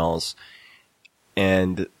details.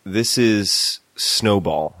 And this is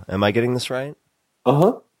Snowball. Am I getting this right?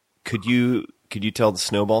 Uh-huh. Could you tell the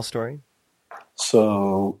Snowball story?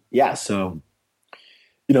 So a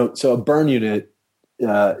burn unit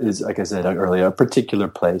is, like I said earlier, a particular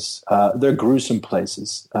place. They're gruesome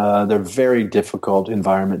places. They're very difficult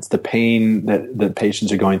environments. The pain that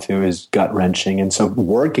patients are going through is gut-wrenching. And so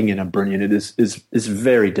working in a burn unit is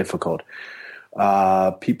very difficult.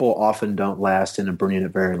 People often don't last in a burn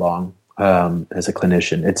unit very long as a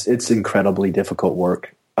clinician. It's incredibly difficult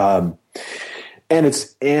work. And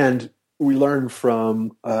we learn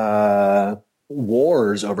from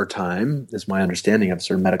wars over time, is my understanding of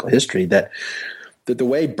sort of medical history, that the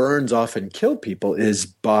way burns often kill people is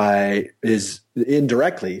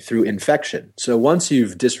indirectly through infection. So once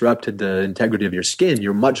you've disrupted the integrity of your skin,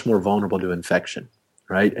 you're much more vulnerable to infection,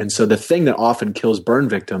 right? And so the thing that often kills burn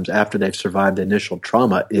victims after they've survived the initial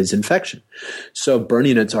trauma is infection. So burn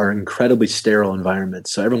units are incredibly sterile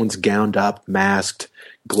environments. So everyone's gowned up, masked,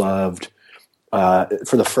 gloved.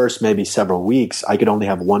 For the first maybe several weeks, I could only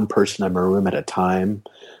have one person in my room at a time.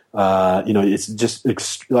 It's just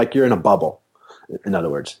like you're in a bubble, in other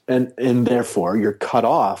words. And therefore, you're cut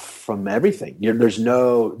off from everything. There's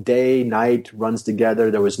no day, night runs together.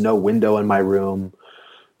 There was no window in my room.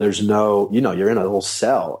 There's no, you're in a little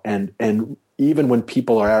cell. And even when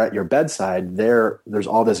people are at your bedside, there's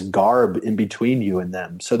all this garb in between you and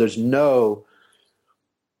them. So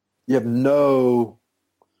you have no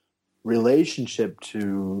relationship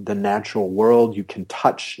to the natural world. You can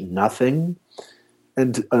touch nothing.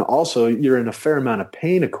 And also, you're in a fair amount of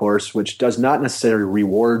pain, of course, which does not necessarily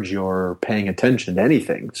reward your paying attention to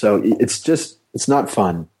anything. So it's not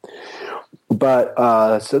fun. But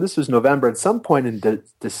so this was November. At some point in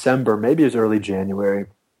December, maybe it was early January.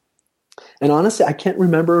 And honestly, I can't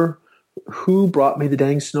remember who brought me the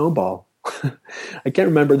dang Snowball. I can't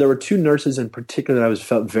remember. There were two nurses in particular that I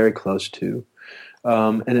felt very close to.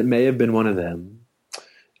 And it may have been one of them.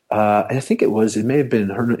 I think it may have been,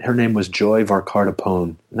 her name was Joy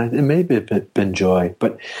Varkartapone. And it may have been Joy.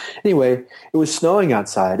 But anyway, it was snowing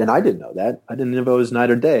outside, and I didn't know that. I didn't know if it was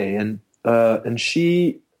night or day. And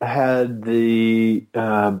she had the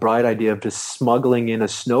bright idea of just smuggling in a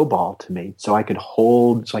snowball to me so I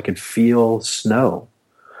could feel snow.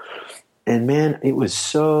 And man, it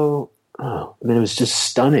was it was just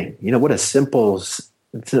stunning. What a simple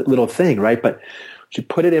little thing, right? But she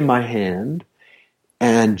put it in my hand,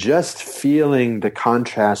 and just feeling the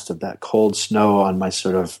contrast of that cold snow on my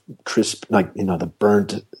sort of crisp, the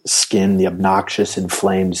burnt skin, the obnoxious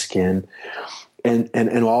inflamed skin,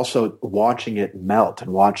 and also watching it melt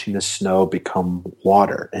and watching the snow become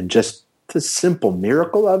water, and just the simple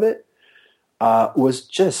miracle of it was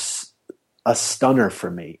just a stunner for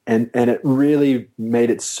me. And it really made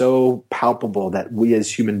it so palpable that we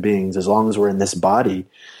as human beings, as long as we're in this body,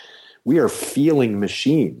 we are feeling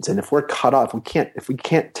machines. And if we're cut off,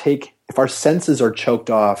 if our senses are choked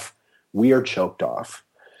off, we are choked off.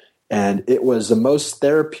 And it was the most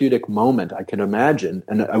therapeutic moment I can imagine.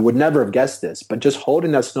 And I would never have guessed this, but just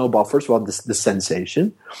holding that snowball, first of all, the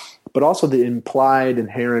sensation, but also the implied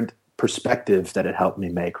inherent perspective that it helped me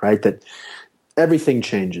make, right? That everything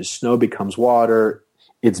changes. Snow becomes water.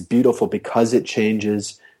 It's beautiful because it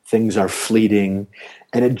changes. Things are fleeting.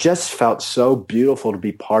 And it just felt so beautiful to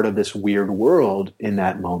be part of this weird world in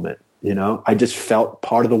that moment. I just felt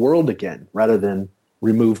part of the world again rather than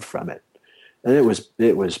removed from it. And it was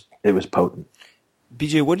potent.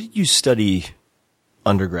 BJ, what did you study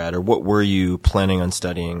undergrad, or what were you planning on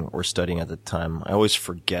studying or studying at the time? I always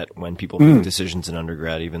forget when people make decisions in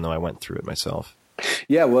undergrad, even though I went through it myself.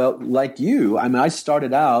 Yeah, well, like you, I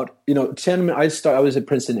started out, I was at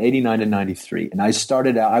Princeton 89 and 93, and I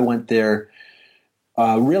went there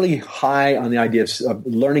really high on the idea of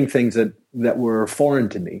learning things that were foreign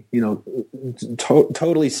to me,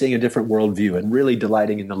 totally seeing a different worldview and really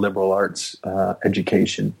delighting in the liberal arts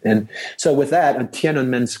education. And so with that,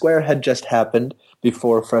 Tiananmen Square had just happened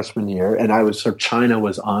before freshman year, and China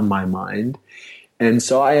was on my mind. And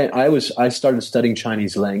so I started studying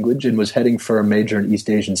Chinese language and was heading for a major in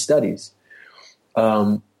East Asian studies.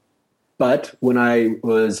 But when I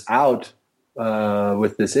was out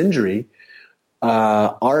with this injury,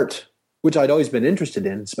 art, which I'd always been interested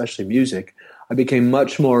in, especially music, I became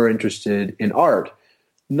much more interested in art,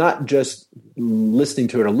 not just listening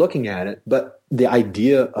to it or looking at it, but the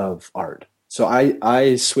idea of art. So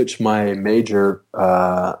I switched my major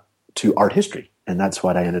to art history, and that's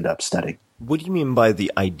what I ended up studying. What do you mean by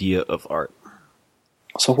the idea of art?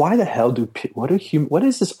 So why the hell what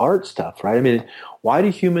is this art stuff, right? I mean, why do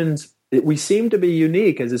humans we seem to be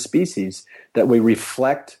unique as a species, that we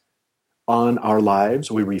reflect on our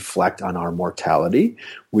lives, we reflect on our mortality,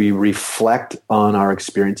 we reflect on our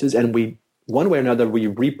experiences, and we, one way or another, we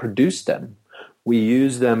reproduce them. We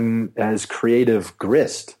use them as creative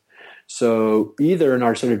grist. So either in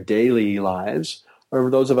our sort of daily lives, or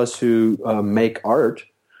those of us who make art,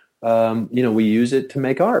 we use it to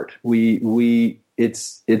make art.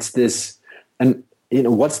 It's this, and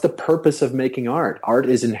what's the purpose of making art? Art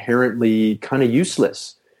is inherently kind of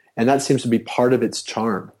useless, and that seems to be part of its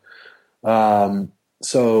charm. That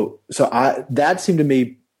seemed to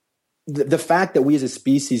me, the fact that we as a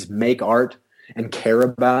species make art and care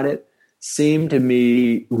about it seemed to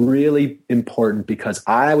me really important, because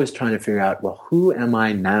I was trying to figure out, well, who am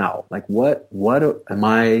I now? Like, what am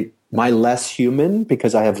I? Am I less human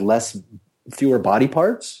because I have fewer body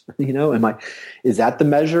parts? Is that the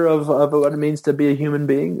measure of what it means to be a human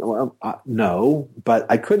being? Well, no, but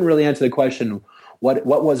I couldn't really answer the question. What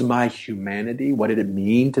was my humanity? What did it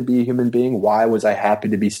mean to be a human being? Why was I happy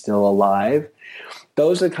to be still alive?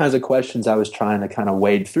 Those are the kinds of questions I was trying to kind of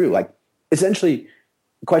wade through, like essentially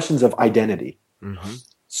questions of identity. Mm-hmm.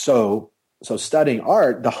 So studying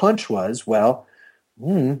art, the hunch was,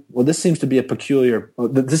 this seems to be a peculiar,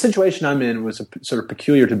 the situation I'm in was sort of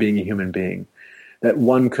peculiar to being a human being, that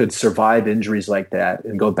one could survive injuries like that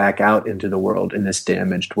and go back out into the world in this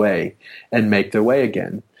damaged way and make their way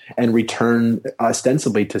again and return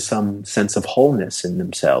ostensibly to some sense of wholeness in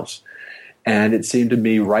themselves. And it seemed to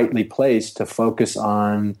me rightly placed to focus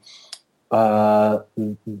on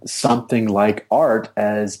something like art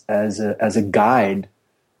as a guide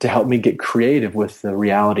to help me get creative with the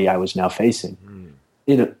reality I was now facing.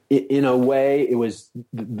 In a way, it was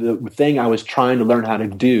the thing I was trying to learn how to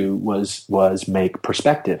do was make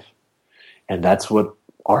perspective, and that's what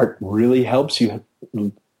art really helps you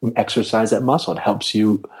exercise that muscle. It helps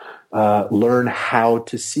you learn how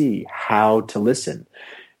to see, how to listen,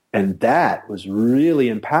 and that was really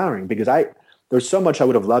empowering, because there's so much I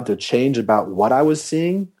would have loved to change about what I was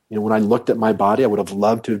seeing. When I looked at my body, I would have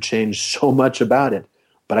loved to have changed so much about it,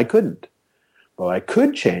 but I couldn't. But I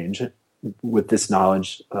could change. With this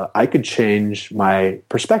knowledge, I could change my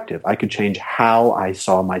perspective. I could change how I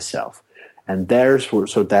saw myself, and that's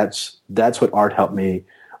what art helped me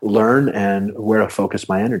learn and where to focus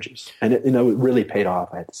my energies. And it really paid off.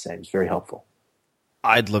 I have to say, it was very helpful.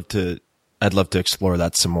 I'd love to explore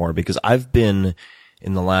that some more, because I've been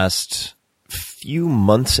in the last few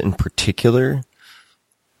months in particular,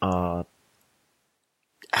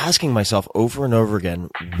 asking myself over and over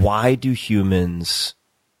again, why do humans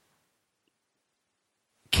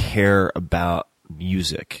care about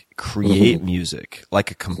music, create music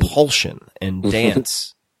like a compulsion, and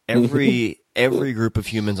dance? Every group of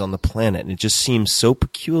humans on the planet, and it just seems so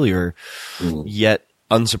peculiar, yet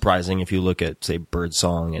unsurprising if you look at, say,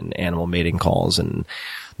 birdsong and animal mating calls and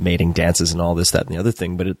mating dances and all this, that, and the other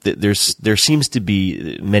thing. But there seems to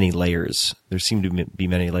be many layers. There seem to be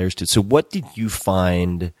many layers to it. So what did you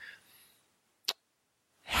find?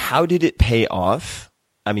 How did it pay off?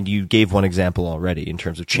 I mean, you gave one example already in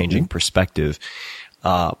terms of changing perspective,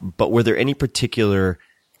 but were there any particular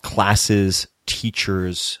classes,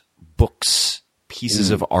 teachers, books,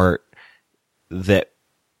 pieces of art that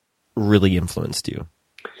really influenced you?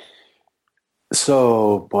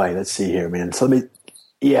 So, boy, let's see here, man. So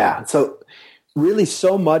really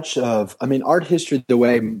so much of, art history, the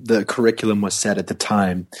way the curriculum was set at the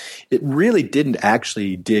time, it really didn't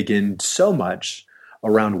actually dig in so much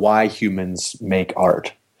around why humans make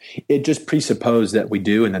art. It just presupposed that we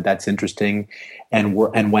do, and that's interesting, and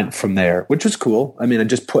went from there, which was cool.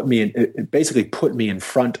 It basically put me in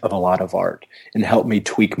front of a lot of art and helped me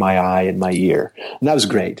tweak my eye and my ear, and that was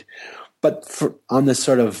great. But on this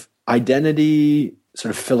sort of identity, sort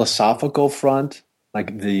of philosophical front,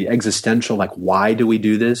 like the existential, like why do we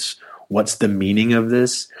do this? What's the meaning of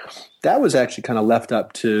this? That was actually kind of left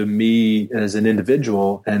up to me as an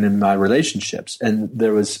individual and in my relationships. And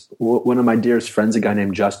there was one of my dearest friends, a guy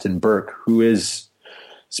named Justin Burke,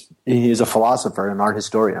 he is a philosopher and an art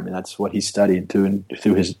historian. That's what he studied to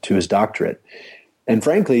his doctorate. And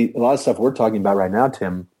frankly, a lot of stuff we're talking about right now,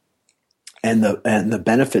 Tim, and the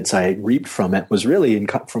benefits I reaped from it was really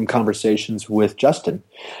from conversations with Justin,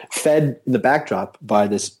 fed in the backdrop by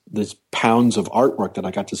this pounds of artwork that I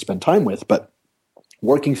got to spend time with. But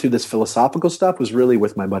working through this philosophical stuff was really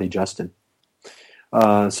with my buddy Justin.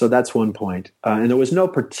 So that's one point. And there was no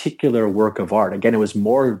particular work of art. Again, it was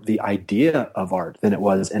more the idea of art than it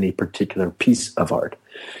was any particular piece of art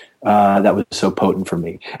that was so potent for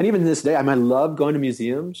me. And even to this day, I love going to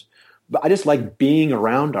museums, but I just like being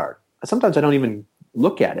around art. Sometimes I don't even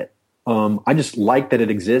look at it. I just like that it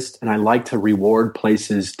exists, and I like to reward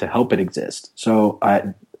places to help it exist. So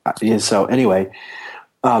anyway,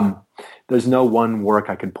 there's no one work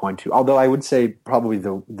I can point to. Although I would say probably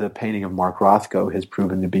the painting of Mark Rothko has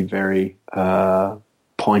proven to be very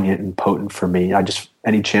poignant and potent for me.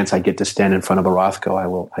 Any chance I get to stand in front of a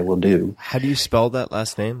Rothko, I will do. How do you spell that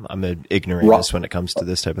last name? I'm an ignoramus when it comes to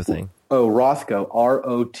this type of thing. Oh, Rothko,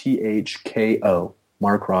 Rothko,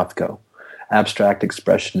 Mark Rothko, abstract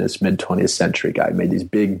expressionist, mid-20th century guy. Made these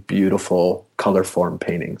big, beautiful color form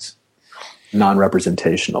paintings,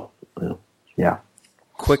 non-representational. Yeah.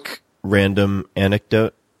 Quick random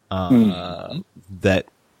anecdote that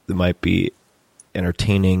might be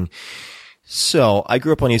entertaining. So I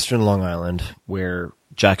grew up on Eastern Long Island, where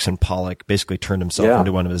Jackson Pollock basically turned himself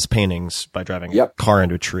into one of his paintings by driving a car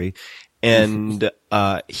into a tree. And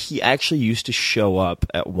he actually used to show up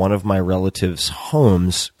at one of my relatives'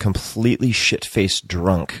 homes completely shit-faced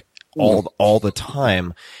drunk all the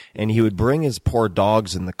time. And he would bring his poor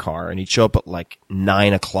dogs in the car, and he'd show up at like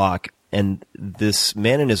 9 o'clock. And this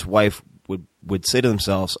man and his wife would say to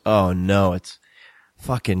themselves, "Oh no, it's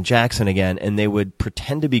fucking Jackson again." And they would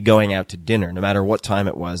pretend to be going out to dinner no matter what time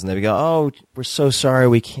it was. And they would go, "Oh, we're so sorry,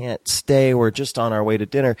 we can't stay. We're just on our way to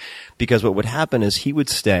dinner." Because what would happen is he would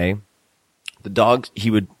stay. The dogs,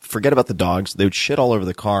 he would forget about the dogs. They would shit all over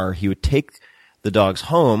the car. He would take the dogs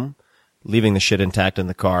home, leaving the shit intact in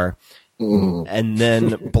the car, and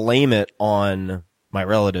then blame it on my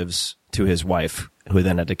relatives to his wife, who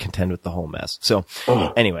then had to contend with the whole mess. So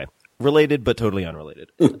anyway, related but totally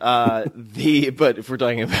unrelated. But if we're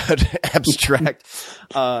talking about abstract,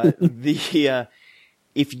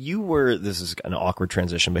 if you were, this is an awkward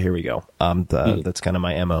transition, but here we go. That's kind of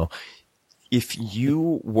my MO. If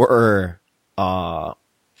you were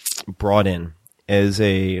brought in as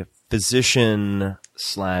a physician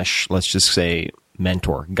 / let's just say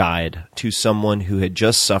mentor, guide to someone who had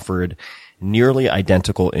just suffered nearly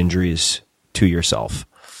identical injuries to yourself,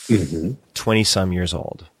 20-some years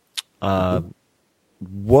old,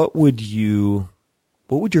 what would your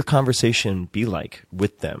conversation be like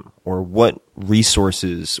with them, or what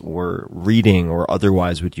resources or reading or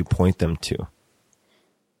otherwise would you point them to?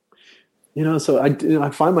 So I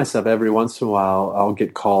find myself every once in a while, I'll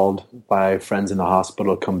get called by friends in the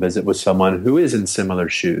hospital to come visit with someone who is in similar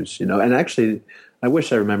shoes, and actually I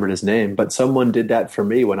wish I remembered his name, but someone did that for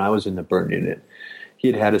me when I was in the burn unit. He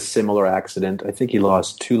had had a similar accident. I think he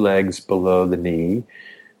lost 2 legs below the knee.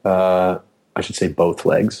 I should say both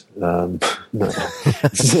legs. So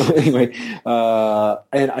anyway,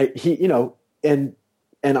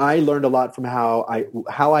 and I learned a lot from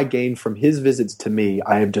how I gained from his visits to me.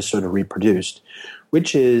 I have just sort of reproduced,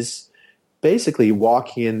 which is basically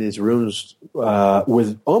walking in these rooms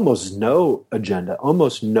with almost no agenda,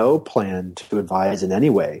 almost no plan to advise in any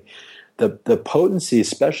way. The potency,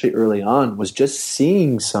 especially early on, was just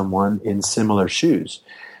seeing someone in similar shoes.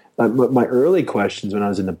 My early questions when I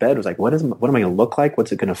was in the bed was like, what am I going to look like?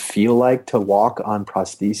 What's it going to feel like to walk on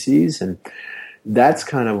prostheses? And that's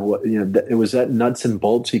kind of what, it was that nuts and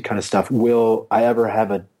boltsy kind of stuff. Will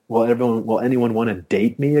anyone want to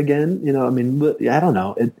date me again? I don't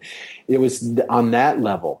know. It was on that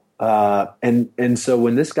level. And so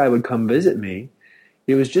when this guy would come visit me,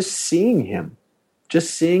 it was just seeing him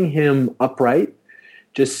upright,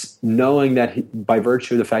 just knowing that by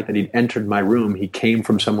virtue of the fact that he'd entered my room, he came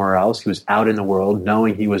from somewhere else. He was out in the world,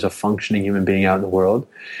 knowing he was a functioning human being out in the world,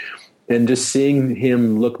 and just seeing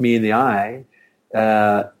him look me in the eye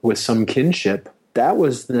with some kinship. That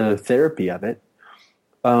was the therapy of it.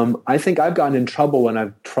 I think I've gotten in trouble when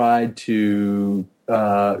I've tried to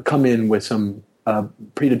come in with some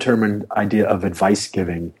predetermined idea of advice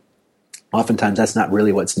giving. Oftentimes that's not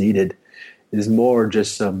really what's needed. It's more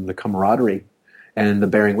just the camaraderie and the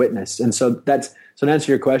bearing witness. And so to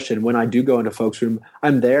answer your question, when I do go into folks' room,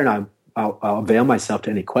 I'm there and I'll avail myself to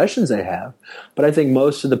any questions they have. But I think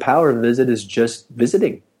most of the power of a visit is just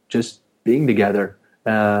visiting, just being together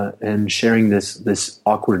and sharing this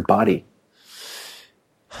awkward body.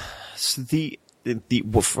 So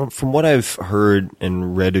from what I've heard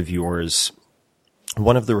and read of yours,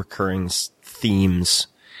 one of the recurring themes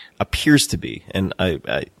appears to be, and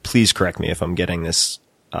I please correct me if I'm getting this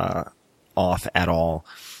off at all,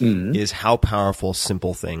 is how powerful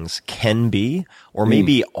simple things can be, or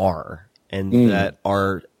maybe are, and that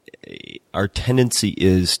our tendency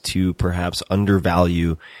is to perhaps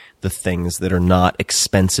undervalue the things that are not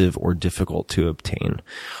expensive or difficult to obtain.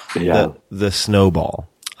 Yeah. The snowball.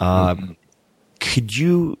 Could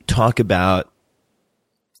you talk about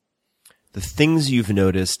the things you've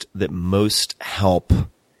noticed that most help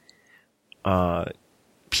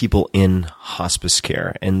people in hospice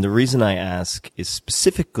care. And the reason I ask is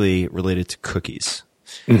specifically related to cookies,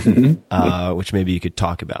 which maybe you could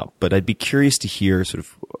talk about. But I'd be curious to hear sort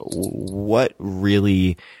of what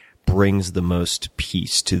really brings the most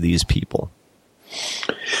peace to these people.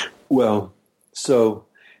 Well, so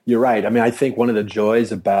you're right. I mean, I think one of the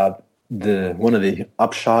joys about one of the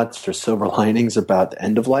upshots or silver linings about the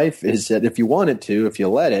end of life is that if you wanted to, if you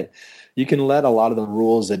let it, you can let a lot of the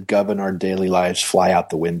rules that govern our daily lives fly out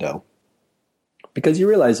the window. Because you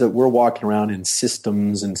realize that we're walking around in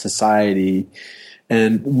systems and society,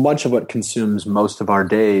 and much of what consumes most of our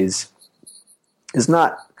days is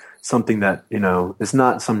not something that, is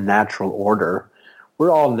not some natural order.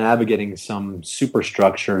 We're all navigating some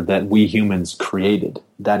superstructure that we humans created.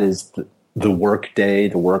 That is the work day,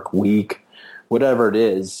 the work week, whatever it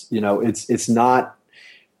is. It's not.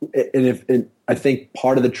 And I think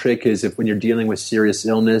part of the trick is if when you're dealing with serious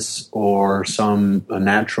illness or some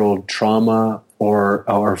natural trauma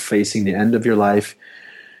or facing the end of your life,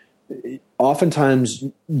 oftentimes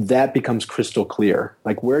that becomes crystal clear.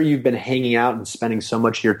 Like where you've been hanging out and spending so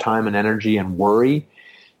much of your time and energy and worry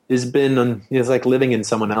is like living in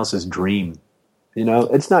someone else's dream.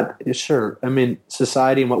 It's not, sure. I mean,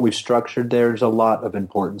 society and what we've structured, there's a lot of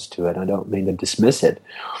importance to it. I don't mean to dismiss it,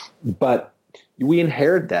 but we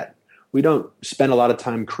inherit that. We don't spend a lot of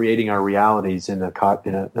time creating our realities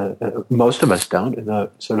most of us don't, in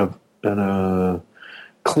a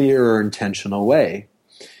clear or intentional way.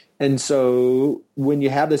 And so when you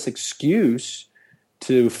have this excuse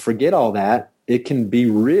to forget all that, it can be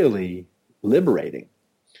really liberating.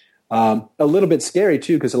 A little bit scary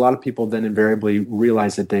too, because a lot of people then invariably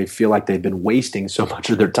realize that they feel like they've been wasting so much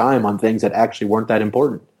of their time on things that actually weren't that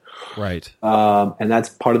important. Right. And that's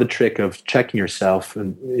part of the trick of checking yourself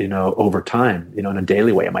and, over time, in a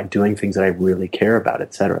daily way. Am I doing things that I really care about,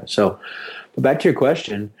 et cetera? So, but back to your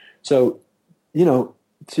question. So,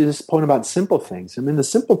 to this point about simple things. I mean, the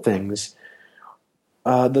simple things,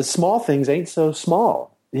 the small things ain't so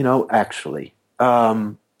small, actually.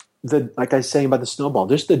 Like I was saying about the snowball,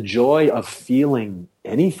 just the joy of feeling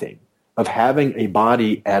anything, of having a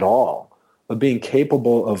body at all, of being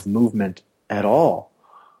capable of movement at all.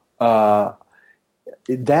 That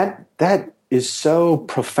is so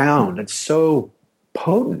profound. It's so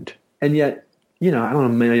potent. And yet, I don't know,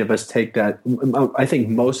 many of us take that. I think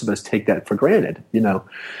most of us take that for granted,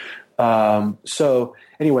 So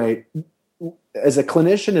anyway, as a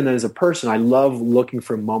clinician and as a person, I love looking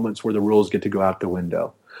for moments where the rules get to go out the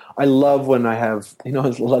window. I love when I have, I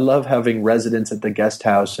love having residents at the guest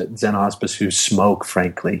house at Zen Hospice who smoke,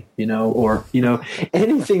 frankly, or,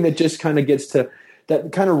 anything that just kind of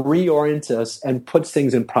that kind of reorients us and puts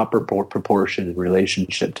things in proper proportion in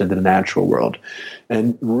relationship to the natural world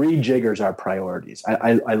and rejiggers our priorities.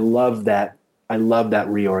 I love that. I love that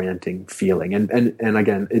reorienting feeling. And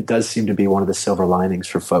again, it does seem to be one of the silver linings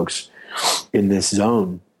for folks in this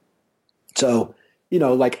zone. So, I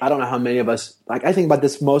don't know how many of us, I think about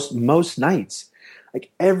this most nights,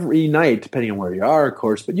 every night, depending on where you are, of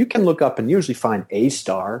course, but you can look up and usually find a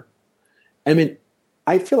star. I mean,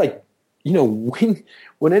 I feel like,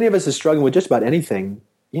 when any of us is struggling with just about anything,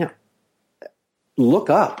 look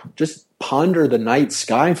up, just ponder the night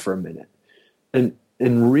sky for a minute and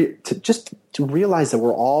to realize that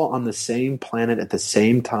we're all on the same planet at the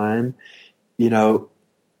same time,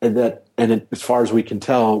 and as far as we can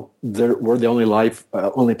tell, we're the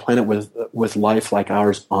only planet with life like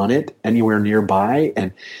ours on it anywhere nearby.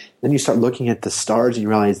 And then you start looking at the stars and you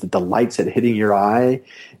realize that the lights that hitting your eye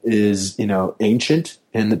is, ancient,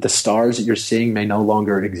 and that the stars that you're seeing may no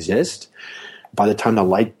longer exist by the time the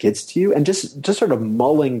light gets to you. And just sort of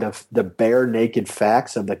mulling the bare naked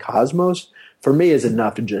facts of the cosmos for me is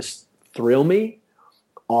enough to just thrill me,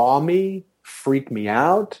 awe me, freak me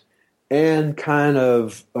out, and kind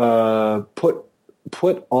of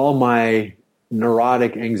put all my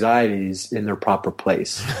neurotic anxieties in their proper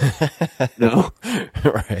place.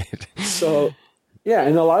 Right. So, yeah,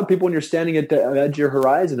 and a lot of people, when you're standing at the edge of your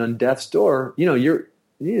horizon on death's door, you're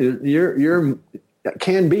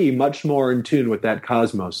can be much more in tune with that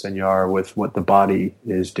cosmos than you are with what the body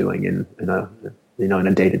is doing in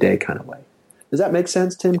a day-to-day kind of way. Does that make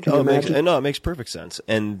sense, Tim? Can you imagine? No, it makes perfect sense.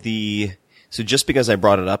 And so just because I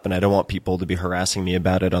brought it up, and I don't want people to be harassing me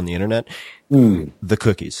about it on the internet, the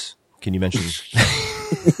cookies. Can you mention?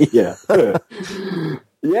 Yeah.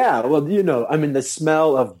 Yeah. Well, the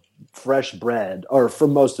smell of fresh bread, or for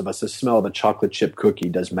most of us, the smell of a chocolate chip cookie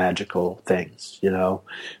does magical things.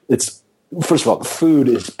 It's, first of all, food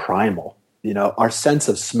is primal. Our sense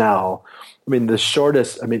of smell.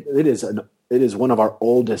 It is it is one of our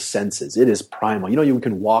oldest senses. It is primal. You know, you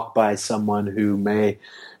can walk by someone who may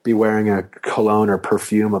be wearing a cologne or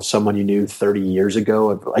perfume of someone you knew 30 years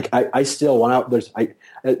ago. Like I still want out.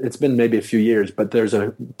 It's been maybe a few years, but there's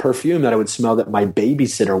a perfume that I would smell that my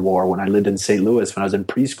babysitter wore when I lived in St. Louis when I was in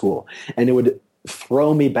preschool, and it would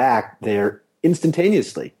throw me back there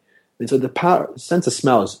instantaneously. And so the sense of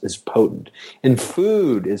smell is potent. And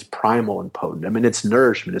food is primal and potent. I mean, it's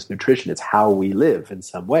nourishment, it's nutrition, it's how we live in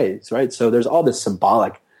some ways, right? So there's all this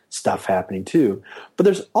symbolic stuff happening too. But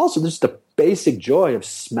there's also just the basic joy of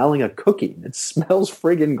smelling a cookie. It smells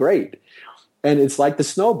friggin' great. And it's like the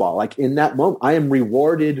snowball. Like in that moment, I am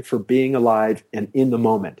rewarded for being alive and in the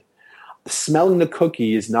moment. Smelling the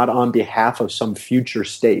cookie is not on behalf of some future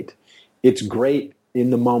state. It's great in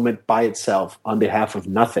the moment by itself on behalf of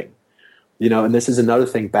nothing. You know, and this is another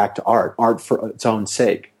thing back to art for its own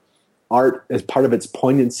sake. Art, as part of its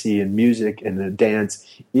poignancy in music and the dance,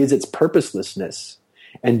 is its purposelessness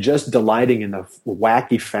and just delighting in the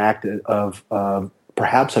wacky fact of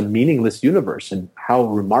perhaps a meaningless universe and how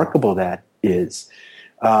remarkable that is.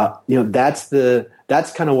 You know, that's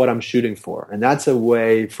kind of what I'm shooting for, and that's a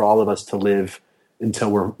way for all of us to live until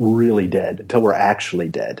we're really dead, until we're actually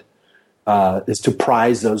dead, is to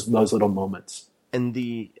prize those little moments. And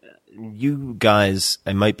you guys,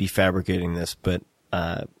 I might be fabricating this, but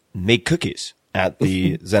make cookies at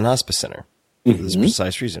the Zen Hospice Center for this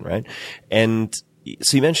precise reason, right? And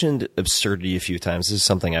so you mentioned absurdity a few times. This is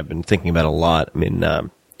something I've been thinking about a lot. I mean,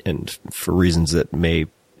 and for reasons that may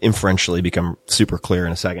inferentially become super clear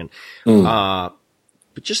in a second. But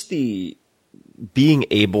just the being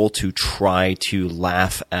able to try to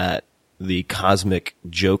laugh at the cosmic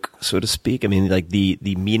joke, so to speak. I mean, like the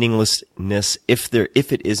meaninglessness, if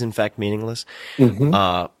it is in fact meaningless,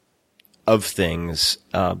 of things,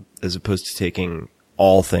 as opposed to taking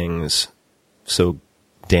all things so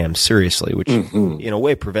damn seriously, which in a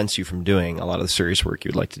way prevents you from doing a lot of the serious work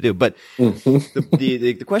you'd like to do. But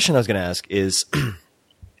the question I was going to ask is,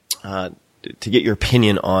 to get your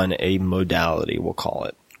opinion on a modality, we'll call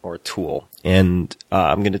it, or a tool. And,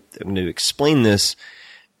 I'm going to explain this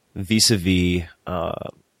vis-a-vis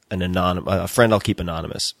a friend I'll keep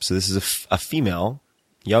anonymous. So this is a female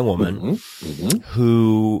young woman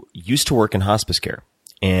who used to work in hospice care,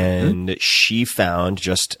 and she found,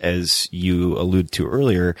 just as you alluded to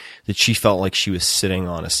earlier, that she felt like she was sitting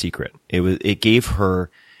on a secret. It gave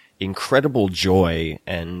her incredible joy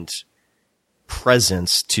and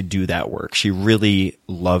presence to do that work. She really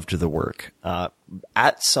loved the work.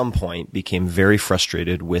 At some point became very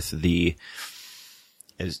frustrated with the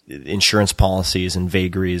insurance policies and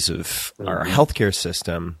vagaries of our healthcare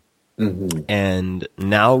system, and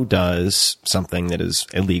now does something that is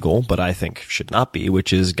illegal, but I think should not be,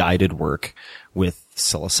 which is guided work with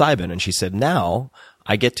psilocybin. And she said, now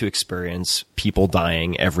I get to experience people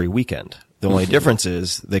dying every weekend. The only difference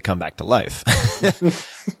is they come back to life.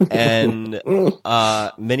 And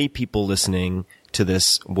many people listening to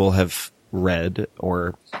this will have read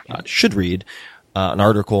or should read an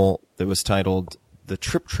article that was titled "The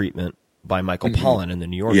Trip Treatment" by Michael Pollan in the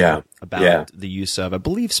New Yorker about the use of, I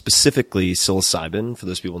believe, specifically psilocybin, for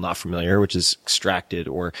those people not familiar, which is extracted,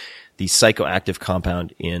 or the psychoactive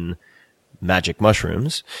compound in magic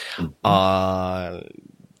mushrooms,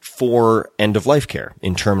 for end-of-life care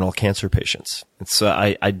in terminal cancer patients. And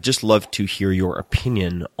so I'd just love to hear your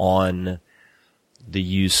opinion on the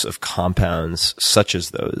use of compounds such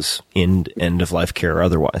as those in end-of-life care or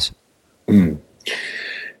otherwise.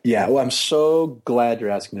 Yeah, well, I'm so glad you're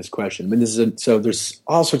asking this question. I mean, so there's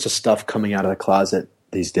all sorts of stuff coming out of the closet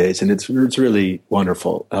these days, and it's really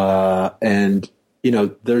wonderful. And you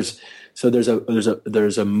know, there's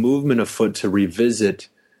a movement afoot to revisit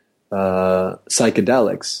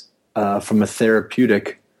psychedelics from a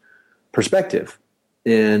therapeutic perspective.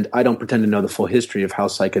 And I don't pretend to know the full history of how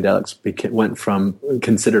psychedelics went from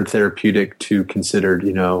considered therapeutic to considered,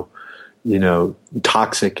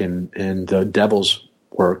 toxic and devil's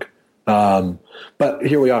work. But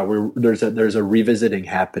here we are. There's a revisiting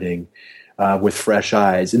happening with fresh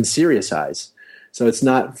eyes and serious eyes. So it's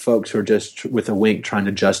not folks who are just with a wink trying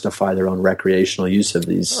to justify their own recreational use of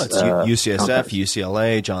these. It's UCSF, compounds.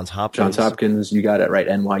 UCLA, Johns Hopkins. You got it right.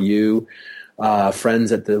 NYU.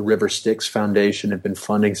 Friends at the River Styx Foundation have been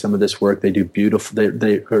funding some of this work. They do beautiful.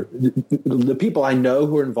 The people I know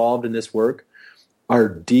who are involved in this work are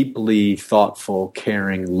deeply thoughtful,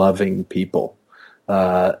 caring, loving people.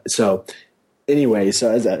 So that's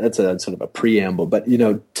a sort of a preamble. But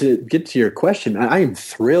to get to your question, I am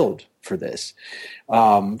thrilled for this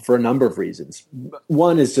for a number of reasons.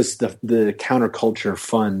 One is just the counterculture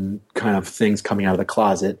fun kind of things coming out of the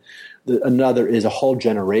closet. Another is a whole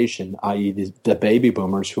generation, i.e. the baby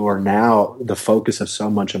boomers, who are now the focus of so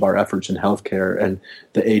much of our efforts in healthcare and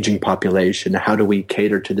the aging population. How do we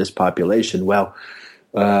cater to this population? Well,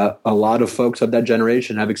 a lot of folks of that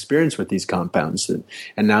generation have experience with these compounds,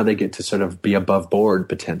 and now they get to sort of be above board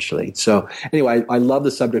potentially. So anyway, I love the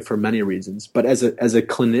subject for many reasons. But as a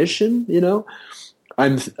clinician,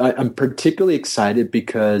 I'm particularly excited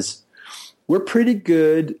because we're pretty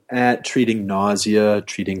good at treating nausea,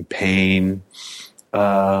 treating pain,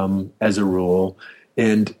 as a rule,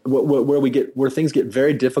 and where things get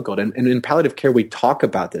very difficult. And in palliative care, we talk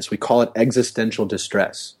about this. We call it existential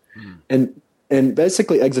distress, and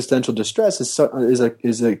basically, existential distress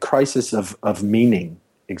is a crisis of meaning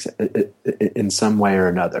in some way or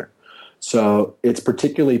another. So it's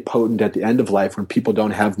particularly potent at the end of life when people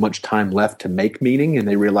don't have much time left to make meaning, and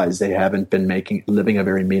they realize they haven't been living a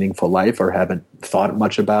very meaningful life or haven't thought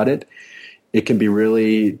much about it. It can be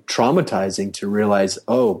really traumatizing to realize,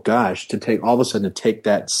 oh gosh, all of a sudden to take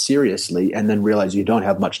that seriously and then realize you don't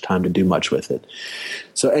have much time to do much with it.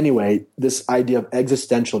 So anyway, this idea of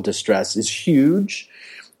existential distress is huge.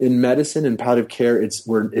 In medicine and palliative care,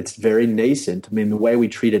 it's very nascent. I mean, the way we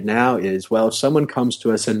treat it now is, well, if someone comes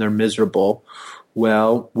to us and they're miserable,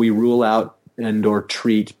 well, we rule out and or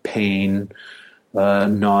treat pain,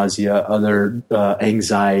 nausea, other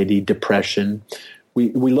anxiety, depression. We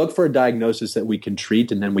look for a diagnosis that we can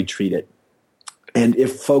treat, and then we treat it. And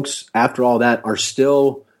if folks, after all that, are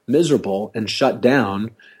still miserable and shut down,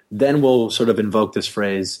 then we'll sort of invoke this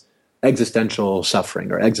phrase, existential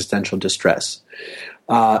suffering or existential distress.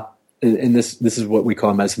 And this is what we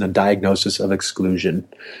call in medicine a diagnosis of exclusion.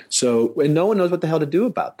 So, and no one knows what the hell to do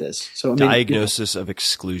about this. So, diagnosis of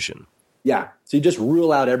exclusion. Yeah. So you just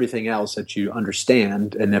rule out everything else that you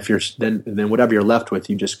understand, and if you're then whatever you're left with,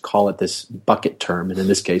 you just call it this bucket term. And in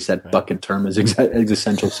this case, that bucket term is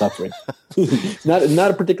existential suffering.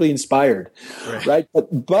 not particularly inspired, right?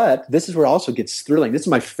 But this is where it also gets thrilling. This is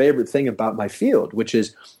my favorite thing about my field, which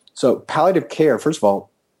is so palliative care. First of all,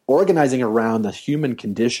 organizing around the human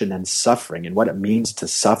condition and suffering and what it means to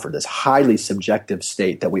suffer, this highly subjective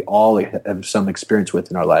state that we all have some experience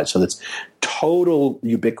with in our lives. So that's total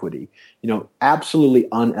ubiquity, absolutely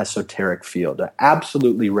unesoteric field,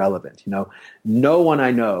 absolutely relevant. No one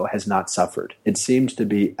I know has not suffered. It seems to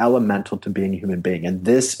be elemental to being a human being. And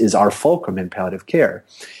this is our fulcrum in palliative care.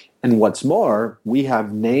 And what's more, we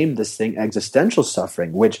have named this thing existential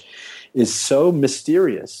suffering, which is so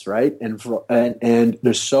mysterious, right? And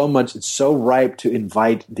there's so much, it's so ripe to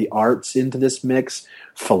invite the arts into this mix,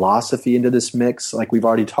 philosophy into this mix, like we've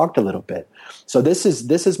already talked a little bit. So this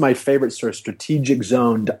is my favorite sort of strategic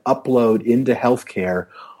zone to upload into healthcare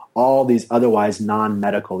all these otherwise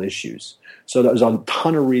non-medical issues. So there's a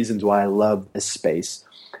ton of reasons why I love this space.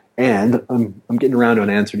 And I'm getting around to an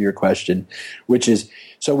answer to your question, which is,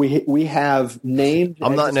 so we have named.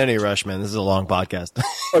 I'm not in any rush, man. This is a long podcast.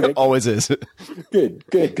 Okay. Always is. Good,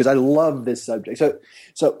 because I love this subject.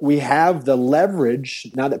 So we have the leverage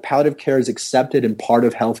now that palliative care is accepted and part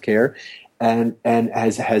of healthcare, and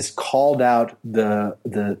has called out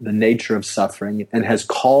the nature of suffering and has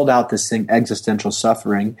called out this thing existential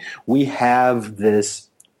suffering. We have this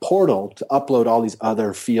portal to upload all these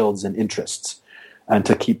other fields and interests, and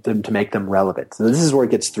to make them relevant. So this is where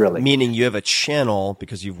it gets thrilling. Meaning you have a channel,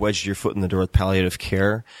 because you've wedged your foot in the door with palliative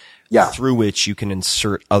care, through which you can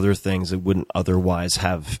insert other things that wouldn't otherwise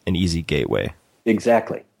have an easy gateway.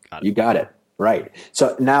 Exactly. You got it. Right.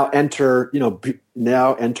 So now enter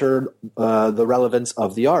the relevance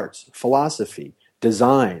of the arts, philosophy,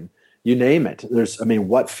 design, you name it.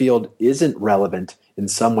 What field isn't relevant in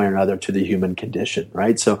some way or another to the human condition,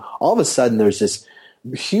 right? So all of a sudden there's this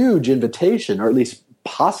huge invitation, or at least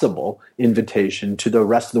possible invitation, to the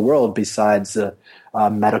rest of the world besides the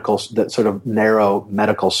sort of narrow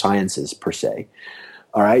medical sciences per se.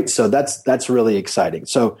 All right, so that's really exciting.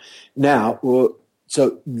 So now,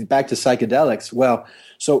 so back to psychedelics. Well,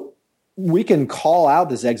 so we can call out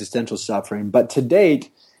this existential suffering, but to date,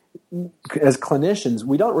 as clinicians,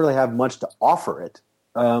 we don't really have much to offer it.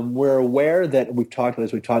 We're aware that we've talked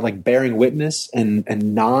like bearing witness and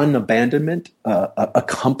non-abandonment,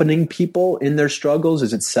 accompanying people in their struggles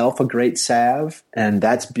is itself a great salve, and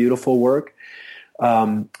that's beautiful work.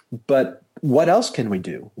 But what else can we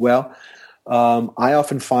do? Well, I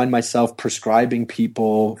often find myself prescribing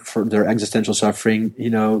people for their existential suffering,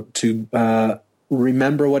 to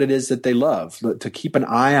remember what it is that they love, to keep an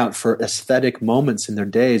eye out for aesthetic moments in their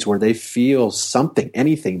days where they feel something,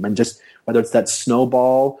 anything, and just whether it's that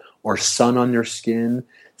snowball or sun on their skin,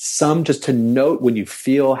 some just to note when you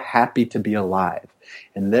feel happy to be alive.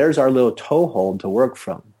 And there's our little toehold to work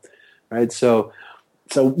from, right? So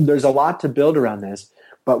there's a lot to build around this.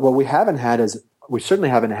 But what we certainly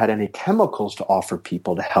haven't had any chemicals to offer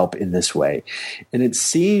people to help in this way. And it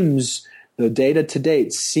seems, the data to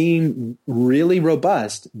date seem really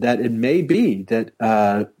robust that it may be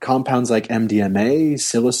that compounds like MDMA,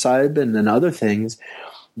 psilocybin, and other things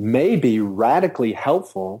may be radically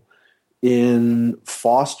helpful in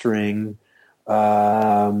fostering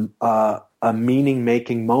a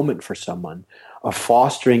meaning-making moment for someone, of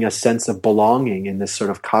fostering a sense of belonging in this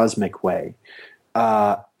sort of cosmic way.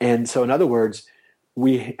 And so, in other words,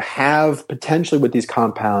 we have potentially with these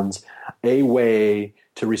compounds a way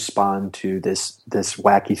to respond to this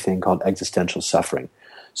wacky thing called existential suffering.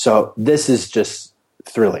 So this is just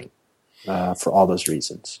thrilling for all those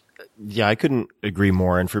reasons. Yeah, I couldn't agree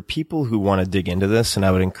more. And for people who want to dig into this, and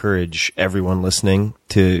I would encourage everyone listening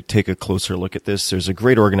to take a closer look at this, there's a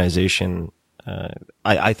great organization.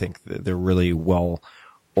 I think that they're really well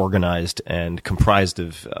organized and comprised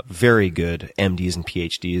of very good MDs and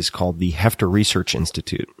PhDs called the Hefter Research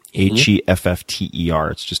Institute,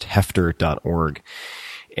 HEFFTER. It's just hefter.org.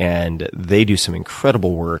 And they do some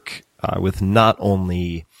incredible work with not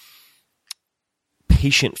only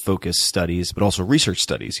patient-focused studies, but also research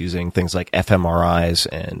studies using things like fMRIs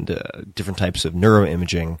and different types of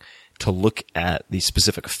neuroimaging to look at the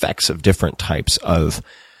specific effects of different types of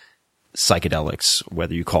psychedelics,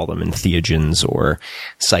 whether you call them entheogens or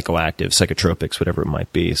psychoactive, psychotropics, whatever it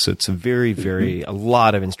might be. So it's a very, very, a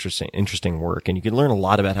lot of interesting work. And you can learn a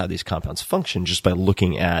lot about how these compounds function just by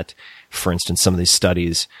looking at, for instance, some of these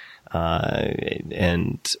studies,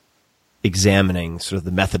 and examining sort of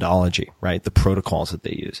the methodology, right? The protocols that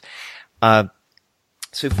they use.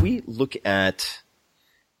 So if we look at,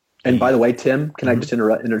 and by the way, Tim, can I just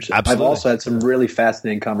interrupt? Absolutely. I've also had some really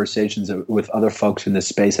fascinating conversations with other folks in this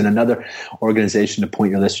space. And another organization to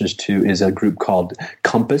point your listeners to is a group called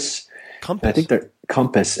Compass. Compass. I think they're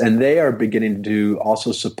Compass. And they are beginning to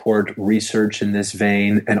also support research in this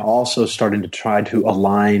vein and also starting to try to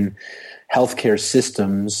align healthcare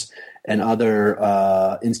systems and other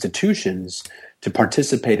institutions to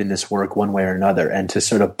participate in this work one way or another and to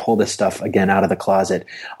sort of pull this stuff again out of the closet.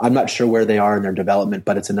 I'm not sure where they are in their development,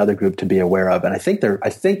 but it's another group to be aware of. And I think their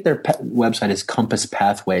website is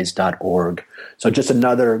compasspathways.org. So just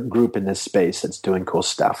another group in this space that's doing cool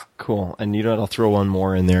stuff. Cool. And you know what? I'll throw one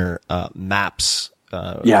more in there. MAPS,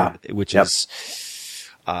 which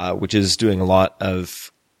is doing a lot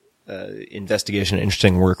of investigation and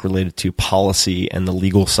interesting work related to policy and the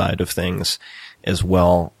legal side of things as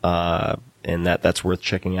well. And that's worth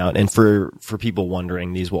checking out. And for people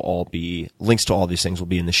wondering, these will all be links to all these things will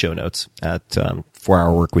be in the show notes at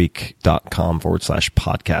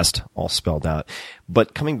 4hourworkweek.com/podcast, all spelled out.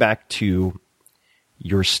 But coming back to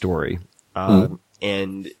your story,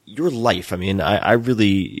 and your life, I mean, I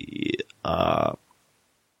really,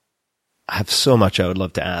 have so much I would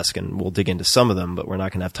love to ask, and we'll dig into some of them, but we're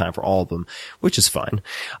not going to have time for all of them, which is fine.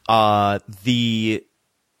 The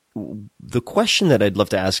question that I'd love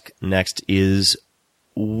to ask next is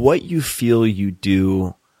what you feel you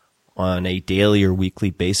do on a daily or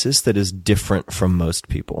weekly basis that is different from most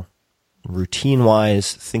people,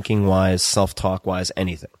 routine-wise, thinking-wise, self-talk-wise,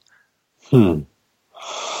 anything.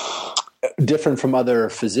 Different from other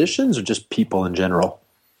physicians or just people in general?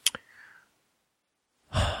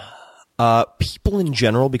 People in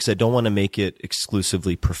general, because I don't want to make it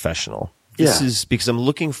exclusively professional. This is because I'm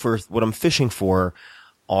looking for what I'm fishing for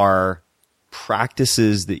are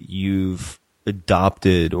practices that you've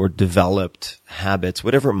adopted or developed, habits,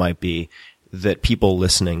 whatever it might be, that people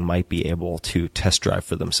listening might be able to test drive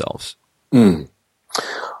for themselves.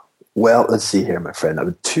 Well, let's see here, my friend. I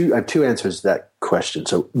have two answers to that question.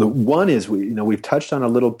 So the one is we've touched on a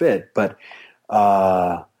little bit, but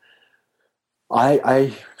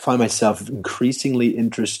I find myself increasingly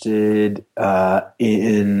interested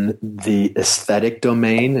in the aesthetic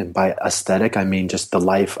domain. And by aesthetic, I mean just the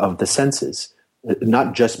life of the senses,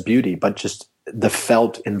 not just beauty, but just the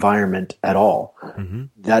felt environment at all.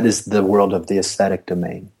 That is the world of the aesthetic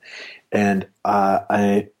domain. And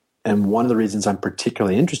one of the reasons I'm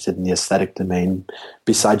particularly interested in the aesthetic domain,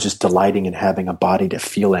 besides just delighting in having a body to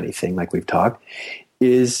feel anything like we've talked,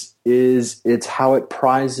 is it's how it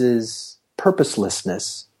prizes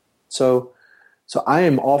purposelessness. So I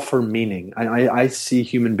am all for meaning. I see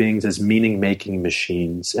human beings as meaning-making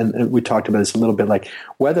machines. And we talked about this a little bit, like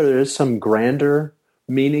whether there is some grander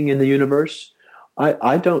meaning in the universe,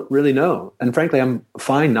 I don't really know. And frankly, I'm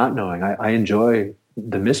fine not knowing. I enjoy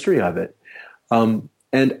the mystery of it.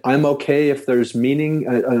 And I'm okay if there's meaning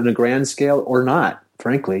on a grand scale or not.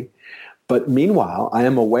 frankly. But meanwhile, I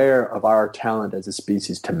am aware of our talent as a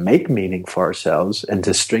species to make meaning for ourselves and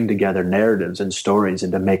to string together narratives and stories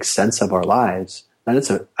and to make sense of our lives. And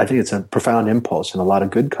I think it's a profound impulse, and a lot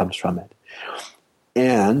of good comes from it.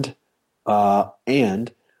 And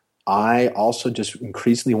I also just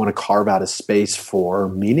increasingly want to carve out a space for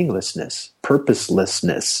meaninglessness,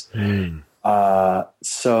 purposelessness.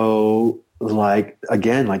 So, like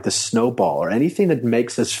the snowball or anything that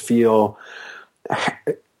makes us feel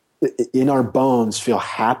in our bones, feel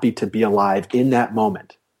happy to be alive in that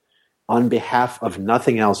moment on behalf of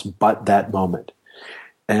nothing else but that moment.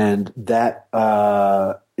 And that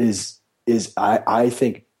is I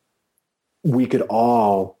think we could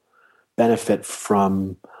all benefit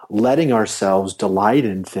from letting ourselves delight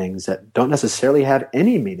in things that don't necessarily have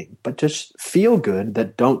any meaning, but just feel good,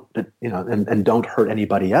 that don't hurt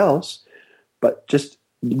anybody else, but just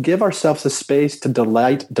give ourselves a space to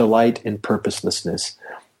delight in purposelessness.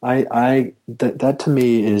 That to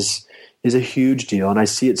me is a huge deal, and I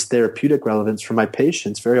see its therapeutic relevance for my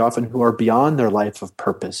patients very often who are beyond their life of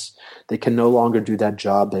purpose. They can no longer do that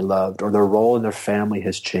job they loved, or their role in their family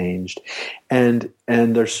has changed, and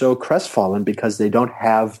they're so crestfallen because they don't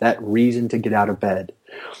have that reason to get out of bed.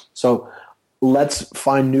 So let's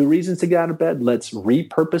find new reasons to get out of bed. Let's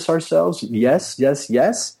repurpose ourselves. Yes, yes,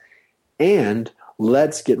 yes. And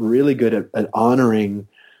let's get really good at honoring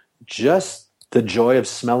just the joy of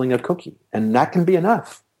smelling a cookie. And that can be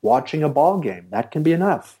enough. Watching a ball game, that can be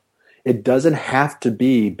enough. It doesn't have to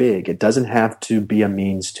be big. It doesn't have to be a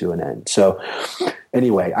means to an end. So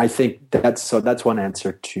anyway, I think that's one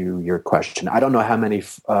answer to your question. I don't know how many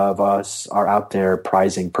of us are out there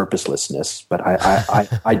prizing purposelessness, but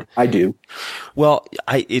I do. Well,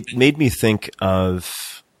 it made me think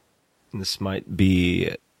of, this might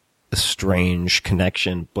be a strange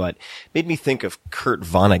connection, but made me think of Kurt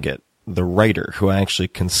Vonnegut, the writer, who I actually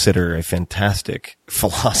consider a fantastic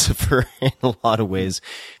philosopher in a lot of ways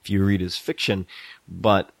if you read his fiction.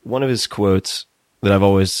 But one of his quotes that I've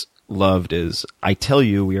always loved is, "I tell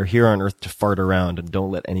you, we are here on earth to fart around, and don't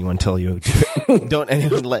let anyone tell you don't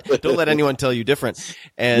let anyone tell you different."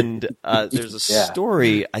 And there's a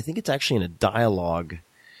story, I think it's actually in a dialogue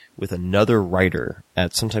with another writer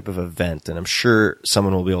at some type of event, and I'm sure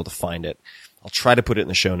someone will be able to find it. I'll try to put it in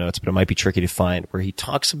the show notes, but it might be tricky to find, where he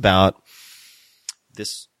talks about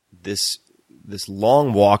this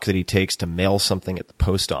long walk that he takes to mail something at the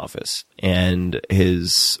post office, and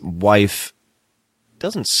his wife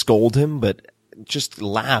doesn't scold him, but just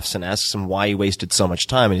laughs and asks him why he wasted so much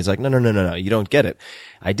time. And he's like, no, you don't get it.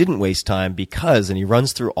 I didn't waste time because, and he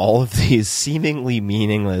runs through all of these seemingly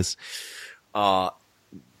meaningless,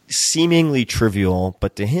 seemingly trivial,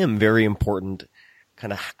 but to him very important,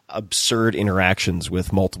 kind of absurd interactions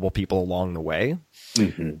with multiple people along the way.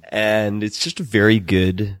 Mm-hmm. And it's just a very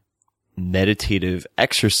good meditative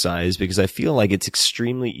exercise, because I feel like it's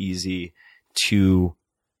extremely easy to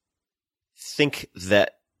think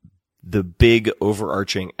that the big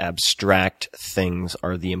overarching abstract things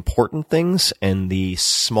are the important things, and the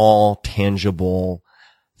small tangible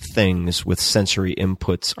things with sensory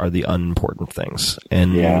inputs are the unimportant things.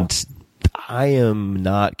 And I am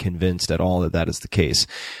not convinced at all that that is the case.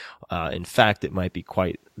 In fact, it might be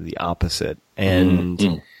quite the opposite.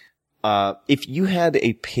 And if you had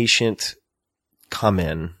a patient come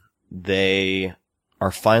in, they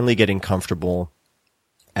are finally getting comfortable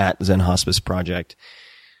at Zen Hospice Project,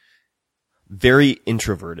 very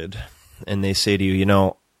introverted, and they say to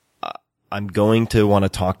you, I'm going to want to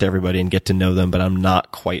talk to everybody and get to know them, but I'm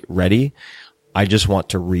not quite ready. I just want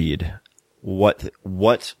to read. What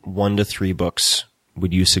 1 to 3 books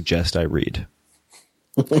would you suggest I read?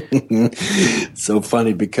 So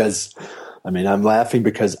funny, because I'm laughing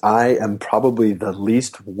because I am probably the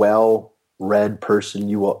least well-read person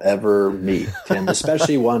you will ever meet, Tim,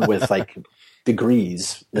 especially one with like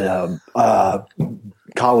degrees,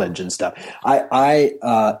 college and stuff. I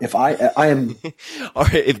am. All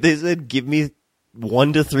right. If they said, give me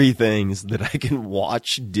 1 to 3 things that I can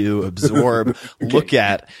watch, do, absorb, look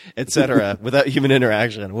at, etc., without human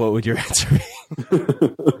interaction, what would your answer be?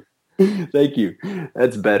 Thank you.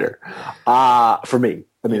 That's better. For me,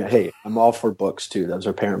 hey, I'm all for books too. Those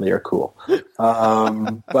apparently are cool.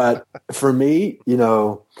 But for me,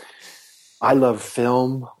 I love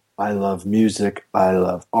film. I love music. I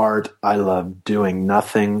love art. I love doing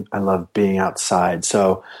nothing. I love being outside.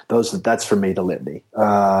 So that's for me the litany.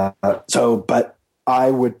 But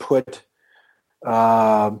I would put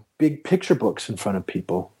big picture books in front of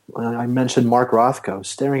people. I mentioned Mark Rothko.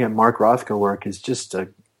 Staring at Mark Rothko work is just a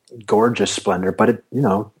gorgeous splendor, but it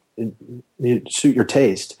suit your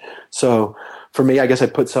taste. So For me, I guess I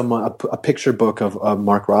put a picture book of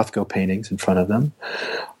Mark Rothko paintings in front of them.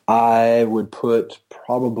 I would put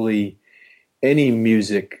probably any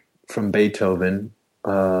music from Beethoven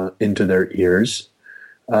into their ears.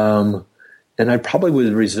 And I probably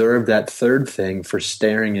would reserve that third thing for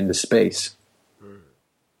staring into space.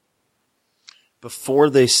 Before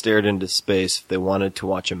they stared into space, if they wanted to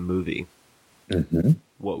watch a movie,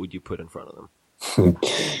 what would you put in front of them?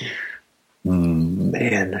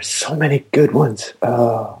 Man, there's so many good ones.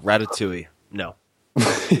 Ratatouille. No.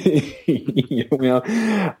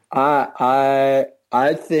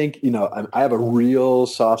 I think, I have a real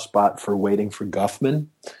soft spot for Waiting for Guffman.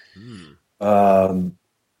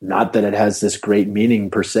 Not that it has this great meaning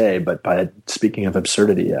per se, but speaking of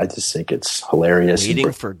absurdity, I just think it's hilarious.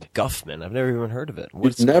 Waiting for Guffman. I've never even heard of it.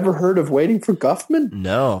 You've never heard of Waiting for Guffman?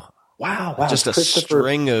 No. Wow. Just a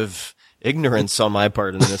string of ignorance on my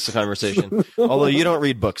part in this conversation. Although you don't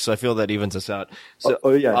read books, so I feel that evens us out. So,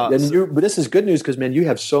 but this is good news because, man, you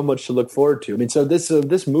have so much to look forward to. I mean, so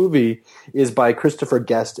this movie is by Christopher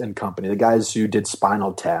Guest and Company, the guys who did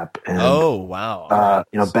Spinal Tap and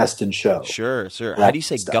Best in Show. Sure. How do you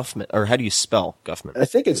say Guffman, or how do you spell Guffman? I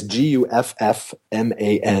think it's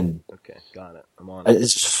Guffman. Okay, got it. I'm on it.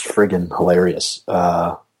 It's just friggin' hilarious.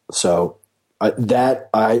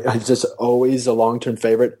 I just always a long-term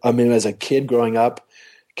favorite. I mean, as a kid growing up,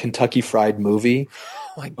 Kentucky Fried Movie.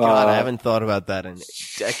 Oh my God, I haven't thought about that in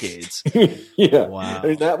decades. Yeah. Wow. I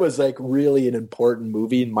mean, that was like really an important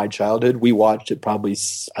movie in my childhood. We watched it probably,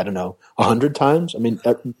 100 times. I mean,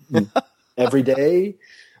 every day.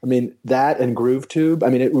 I mean, that and Groove Tube. I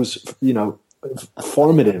mean, it was,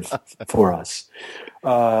 formative for us.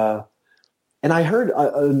 And I heard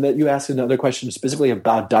that you asked another question specifically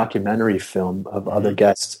about documentary film of other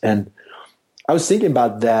guests. And I was thinking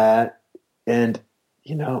about that. And,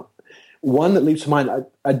 one that leaps to mind,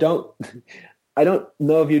 I don't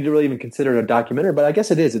know if you'd really even consider it a documentary, but I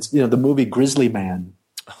guess it is. It's, the movie Grizzly Man.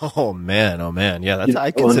 Oh man. Yeah,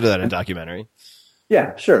 I consider that a documentary.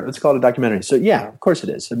 Yeah, sure. Let's call it a documentary. So yeah, of course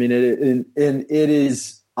it is. I mean, it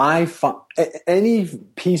is, any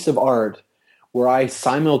piece of art where I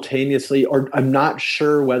simultaneously, or I'm not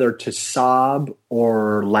sure whether to sob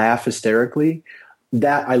or laugh hysterically,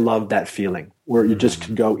 that I love that feeling where you just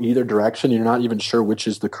can go either direction. You're not even sure which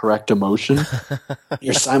is the correct emotion.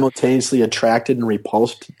 You're simultaneously attracted and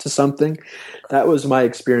repulsed to something. That was my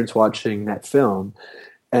experience watching that film.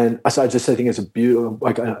 And so I think it's a beautiful,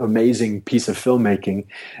 like an amazing piece of filmmaking.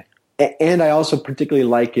 And I also particularly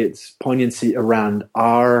like its poignancy around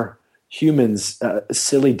our humans'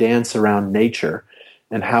 silly dance around nature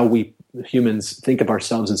and how we humans think of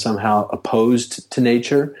ourselves as somehow opposed to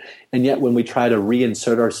nature. And yet when we try to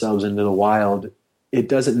reinsert ourselves into the wild, it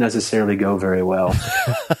doesn't necessarily go very well.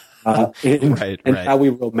 How we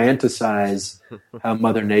romanticize how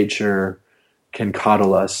Mother Nature can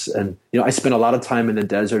coddle us. And, I spend a lot of time in the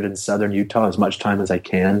desert in southern Utah, as much time as I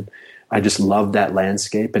can. I just love that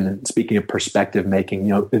landscape. And speaking of perspective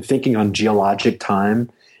making, thinking on geologic time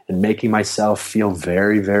and making myself feel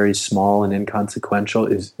very, very small and inconsequential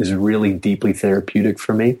is really deeply therapeutic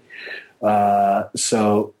for me. When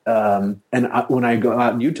I go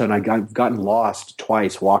out in Utah, and I've gotten lost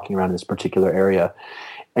twice walking around this particular area,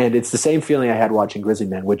 and it's the same feeling I had watching Grizzly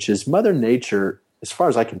Man, which is Mother Nature, as far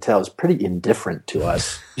as I can tell, is pretty indifferent to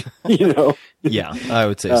us. Yeah, I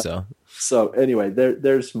would say so. So anyway,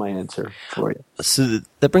 there's my answer for you. So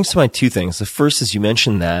that brings to mind two things. The first is you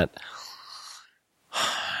mentioned that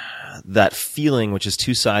feeling, which is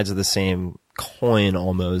two sides of the same coin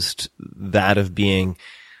almost, that of being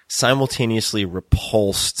simultaneously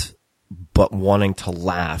repulsed but wanting to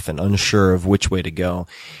laugh and unsure of which way to go.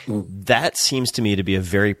 That seems to me to be a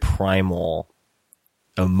very primal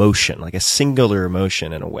emotion, like a singular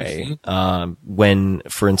emotion in a way. When,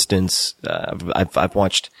 for instance, I've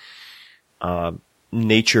watched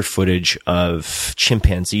nature footage of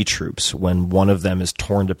chimpanzee troops when one of them is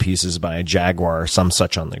torn to pieces by a jaguar or some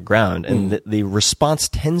such on the ground. And the response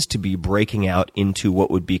tends to be breaking out into what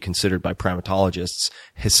would be considered by primatologists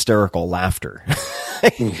hysterical laughter.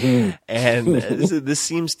 And this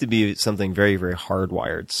seems to be something very, very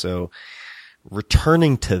hardwired. So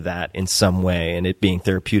returning to that in some way and it being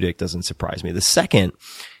therapeutic doesn't surprise me. The second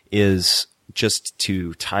is just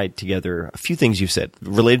to tie together a few things you've said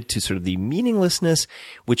related to sort of the meaninglessness,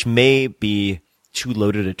 which may be too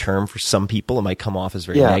loaded a term for some people. It might come off as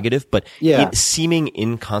very negative, but seeming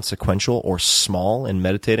inconsequential or small and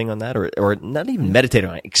meditating on that, or not even meditating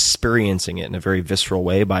on it, experiencing it in a very visceral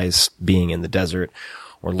way by being in the desert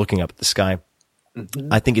or looking up at the sky.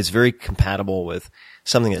 I think it's very compatible with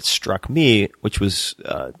something that struck me, which was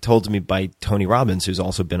told to me by Tony Robbins, who's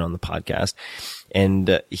also been on the podcast.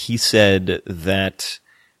 And he said that,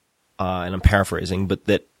 and I'm paraphrasing, but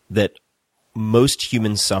that most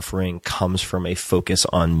human suffering comes from a focus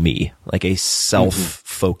on me, like a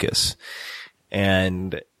self-focus.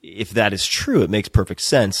 And if that is true, it makes perfect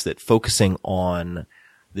sense that focusing on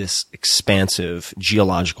this expansive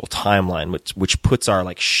geological timeline, which puts our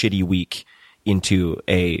like shitty week into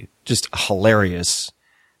a just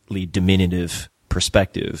hilariously diminutive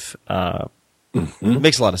perspective,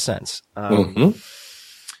 makes a lot of sense.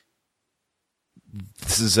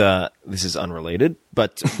 This is unrelated,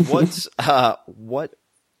 but what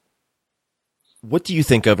do you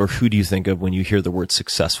think of, or who do you think of when you hear the word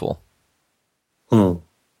successful?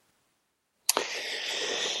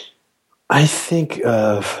 I think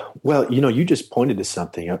of, well, you just pointed to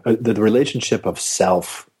something, the relationship of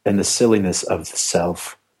self and the silliness of the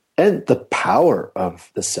self and the power of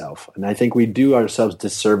the self. And I think we do ourselves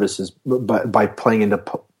disservices by playing into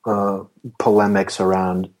polemics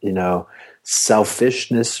around,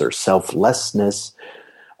 selfishness or selflessness.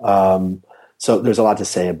 So there's a lot to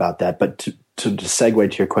say about that. But to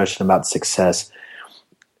segue to your question about success,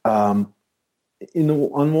 on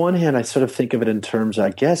one hand, I sort of think of it in terms, I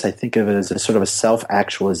think of it as a sort of a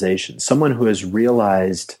self-actualization, someone who has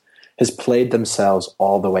played themselves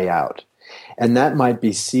all the way out. And that might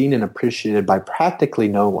be seen and appreciated by practically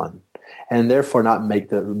no one, and therefore not make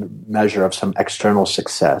the measure of some external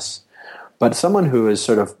success. But someone who has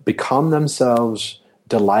sort of become themselves,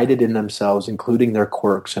 delighted in themselves, including their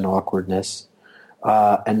quirks and awkwardness,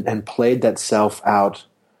 and played that self out,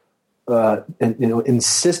 and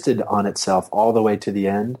insisted on itself all the way to the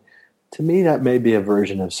end. To me, that may be a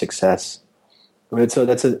version of success.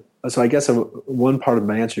 So I guess one part of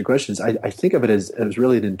my answer to your question is I think of it as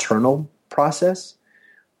really an internal process.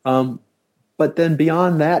 But then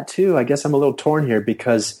beyond that too, I guess I'm a little torn here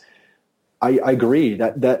because I agree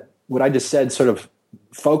that what I just said sort of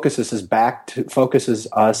focuses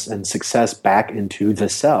us and success back into the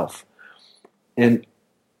self. And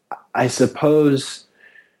I suppose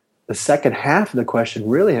the second half of the question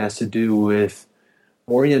really has to do with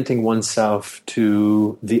orienting oneself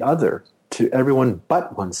to the other, to everyone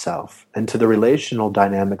but oneself, and to the relational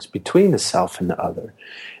dynamics between the self and the other.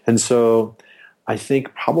 And so I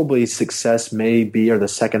think probably success may be, or the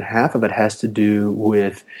second half of it has to do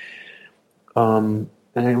with, in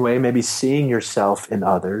a way, maybe seeing yourself in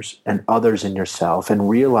others and others in yourself and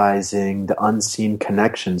realizing the unseen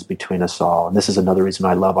connections between us all. And this is another reason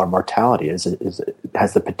I love our mortality, is it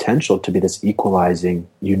has the potential to be this equalizing,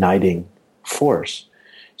 uniting force.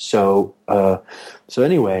 So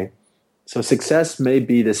anyway, so success may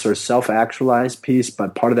be this sort of self-actualized piece,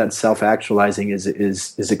 but part of that self-actualizing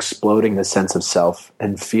is exploding the sense of self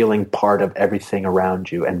and feeling part of everything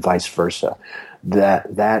around you, and vice versa.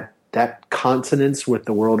 That consonance with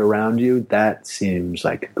the world around you, that seems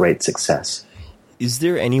like great success. Is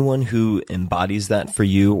there anyone who embodies that for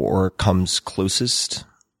you or comes closest?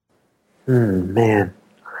 Man,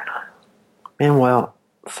 well,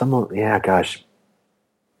 gosh.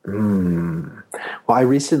 Well, I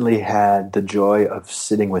recently had the joy of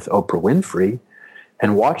sitting with Oprah Winfrey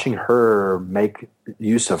and watching her make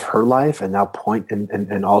use of her life and now point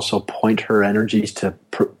and also point her energies to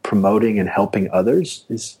promoting and helping others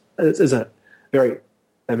is a very,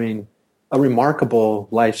 a remarkable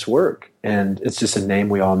life's work. And it's just a name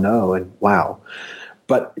we all know, and wow.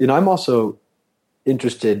 But, I'm also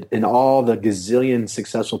interested in all the gazillion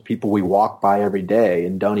successful people we walk by every day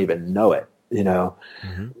and don't even know it.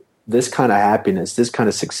 This kind of happiness, this kind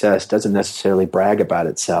of success doesn't necessarily brag about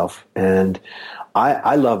itself. And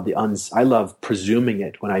I love I love presuming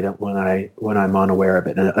it when I'm unaware of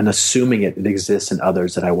it, and assuming it exists in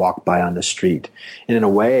others that I walk by on the street. And in a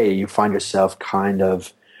way, you find yourself kind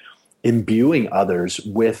of imbuing others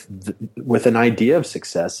with an idea of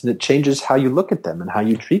success, and it changes how you look at them and how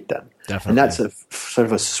you treat them. Definitely. And that's a sort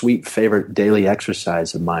of a sweet favorite daily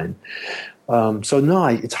exercise of mine.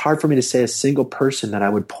 It's hard for me to say a single person that I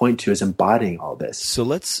would point to as embodying all this. So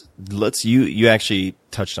you actually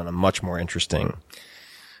touched on a much more interesting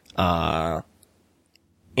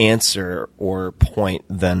answer or point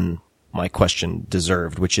than my question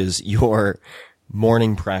deserved, which is your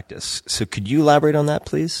morning practice. So could you elaborate on that,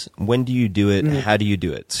 please? When do you do it? How do you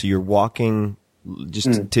do it? So you're walking,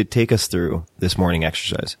 just to take us through this morning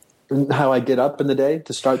exercise. How I get up in the day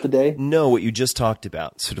to start the day? No, what you just talked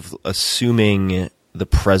about, sort of assuming the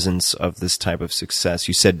presence of this type of success.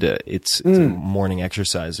 You said it's a morning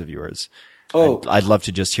exercise of yours. Oh, I'd love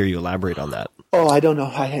to just hear you elaborate on that. Oh, I don't know.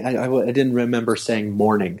 I didn't remember saying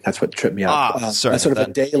morning. That's what tripped me up. Sorry. That's sort of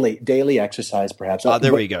a daily exercise, perhaps.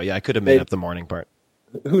 There we go. Yeah, I could have made up the morning part.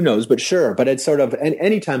 Who knows? But sure. But it's sort of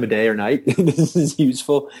any time of day or night. This is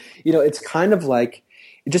useful. It's kind of like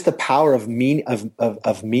just the power of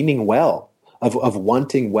meaning well, of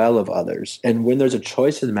wanting well of others, and when there's a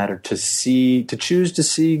choice in the matter to choose to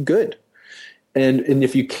see good, and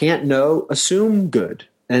if you can't know, assume good,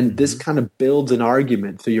 and this kind of builds an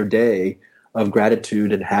argument through your day of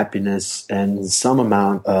gratitude and happiness and some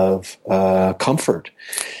amount of comfort.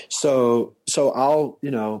 So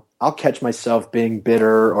I'll catch myself being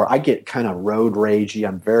bitter, or I get kind of road ragey.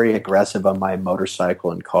 I'm very aggressive on my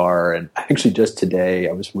motorcycle and car. And actually just today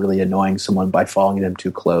I was really annoying someone by following them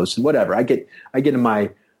too close and whatever. I get in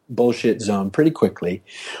my bullshit zone pretty quickly.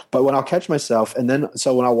 But when I'll catch myself, and then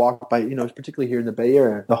so when I walk by, particularly here in the Bay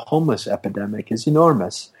Area, the homeless epidemic is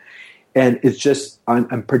enormous. And it's just,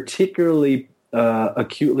 I'm particularly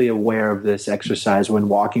acutely aware of this exercise when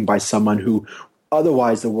walking by someone who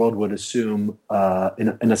otherwise the world would assume,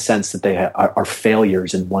 in a sense, that they are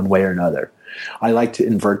failures in one way or another. I like to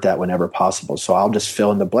invert that whenever possible. So I'll just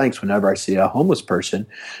fill in the blanks whenever I see a homeless person,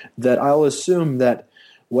 that I'll assume that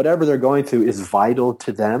whatever they're going through is vital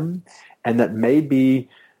to them, and that maybe,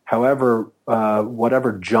 however,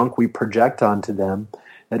 whatever junk we project onto them,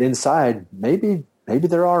 that inside maybe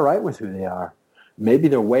they're all right with who they are. Maybe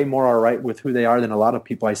they're way more all right with who they are than a lot of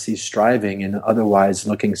people I see striving and otherwise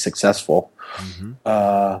looking successful. Mm-hmm.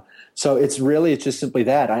 So it's just simply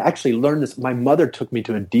that. I actually learned this. My mother took me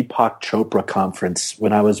to a Deepak Chopra conference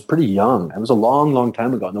when I was pretty young. It was a long, long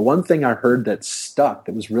time ago. And the one thing I heard that stuck,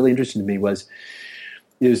 that was really interesting to me, was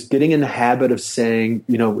getting in the habit of saying,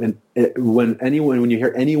 when you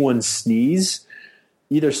hear anyone sneeze,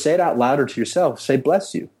 either say it out loud or to yourself, say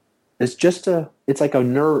bless you. It's like a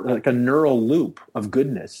neural loop of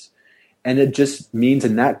goodness. And it just means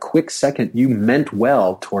in that quick second, you meant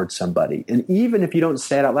well towards somebody. And even if you don't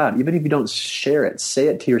say it out loud, even if you don't share it, say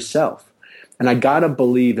it to yourself. And I got to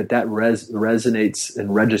believe that resonates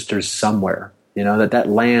and registers somewhere, that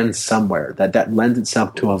lands somewhere, that lends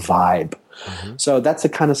itself to a vibe. Mm-hmm. So that's the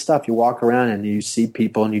kind of stuff you walk around and you see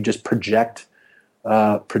people and you just project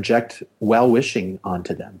well-wishing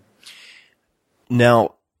onto them.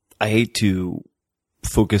 Now, I hate to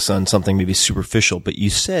focus on something maybe superficial, but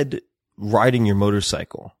you said riding your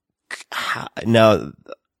motorcycle. Now,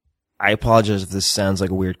 I apologize if this sounds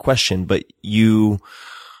like a weird question, but you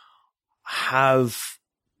have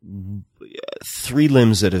 3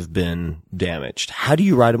 limbs that have been damaged. How do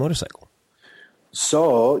you ride a motorcycle?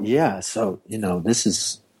 So this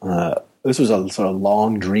was a sort of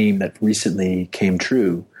long dream that recently came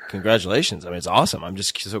true. Congratulations. I mean, it's awesome. I'm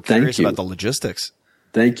just so curious about the logistics.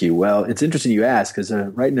 Thank you. Well, it's interesting you ask, because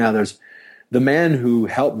right now there's the man who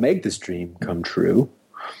helped make this dream come true,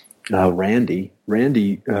 Randy.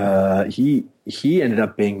 Randy, he ended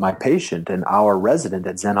up being my patient and our resident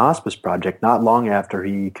at Zen Hospice Project not long after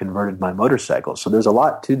he converted my motorcycle. So there's a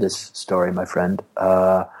lot to this story, my friend.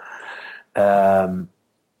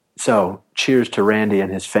 So cheers to Randy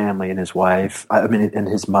and his family and his wife. And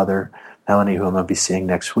his mother, Melanie, who I'm going to be seeing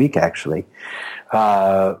next week, actually.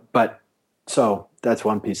 So that's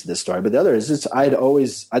one piece of this story. But the other is I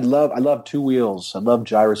love 2 wheels. I love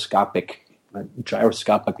gyroscopic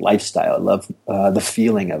lifestyle. I love the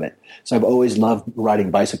feeling of it. So I've always loved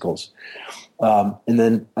riding bicycles. And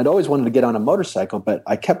then I'd always wanted to get on a motorcycle, but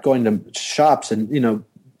I kept going to shops and,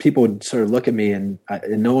 people would sort of look at me and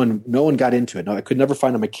no one got into it. No, I could never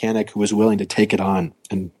find a mechanic who was willing to take it on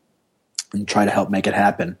and try to help make it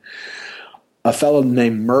happen. A fellow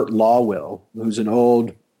named Mert Lawwill, who's an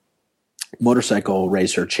old motorcycle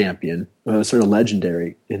racer champion, sort of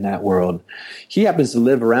legendary in that world. He happens to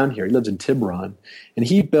live around here. He lives in Tiburon, and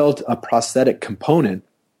he built a prosthetic component.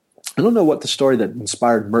 I don't know what the story that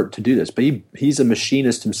inspired Mert to do this, but he's a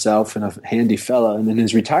machinist himself and a handy fellow. And in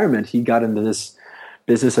his retirement, he got into this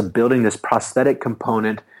business of building this prosthetic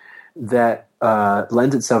component that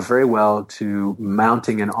lends itself very well to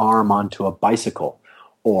mounting an arm onto a bicycle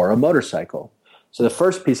or a motorcycle. So the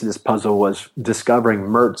first piece of this puzzle was discovering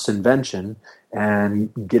Mert's invention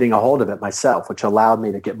and getting a hold of it myself, which allowed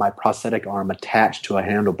me to get my prosthetic arm attached to a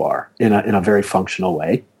handlebar in a very functional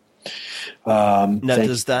way. Now,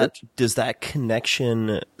 does that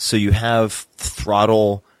connection? So you have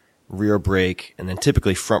throttle, rear brake, and then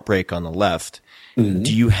typically front brake on the left. Mm-hmm.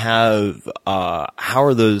 Do you have? How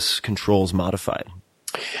are those controls modified?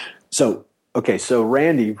 So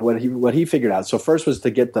Randy, what he figured out. So first was to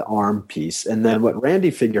get the arm piece, and then what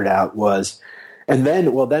Randy figured out was, then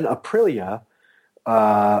Aprilia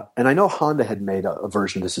and I know Honda had made a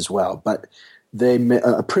version of this as well, but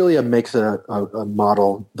Aprilia makes a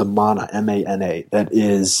model, the Mana, M-A-N-A, that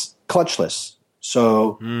is clutchless.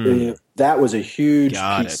 So that was a huge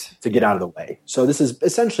piece to get out of the way. So this is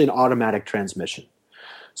essentially an automatic transmission.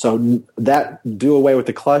 So that do away with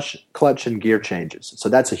the clutch and gear changes. So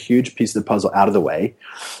that's a huge piece of the puzzle out of the way.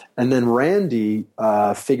 And then Randy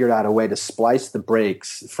figured out a way to splice the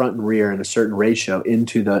brakes, front and rear, in a certain ratio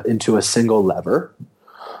into a single lever.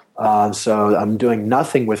 So I'm doing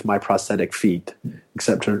nothing with my prosthetic feet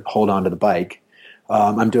except to hold onto the bike.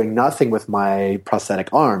 I'm doing nothing with my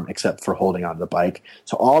prosthetic arm except for holding onto the bike.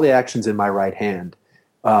 So all the action's in my right hand.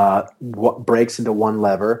 Breaks into one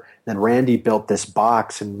lever. Then Randy built this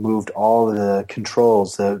box and moved all of the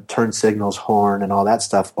controls, the turn signals, horn, and all that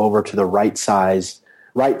stuff over to the right side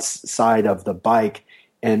of the bike,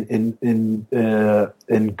 and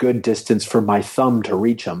in good distance for my thumb to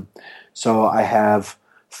reach them. So I have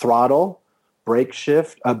throttle, brake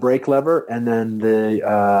lever, and then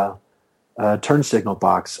the turn signal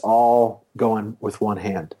box all going with one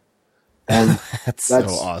hand. And that's so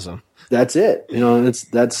awesome. That's it.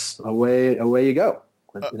 That's away you go.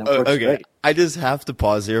 Okay. Great. I just have to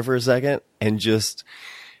pause here for a second and just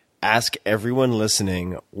ask everyone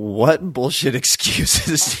listening, what bullshit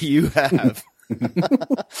excuses do you have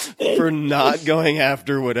for not going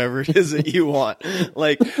after whatever it is that you want?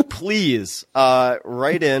 Like, please,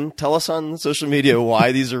 write in, tell us on social media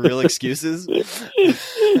why these are real excuses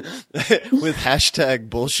with hashtag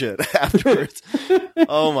bullshit afterwards.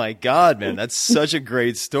 Oh my God, man. That's such a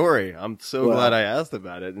great story. I'm so glad I asked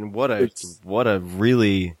about it. And what a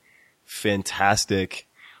really fantastic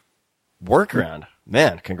workaround,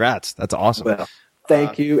 man. Congrats. That's awesome. Well,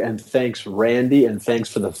 thank you. And thanks, Randy. And thanks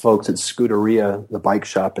for the folks at Scuderia, the bike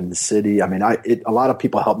shop in the city. I mean, a lot of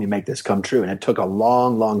people helped me make this come true. And it took a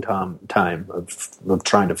long, long time of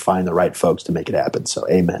trying to find the right folks to make it happen. So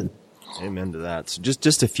amen. Amen to that. So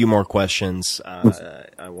just a few more questions.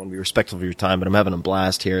 I want to be respectful of your time, but I'm having a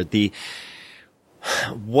blast here.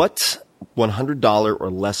 What $100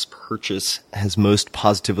 or less purchase has most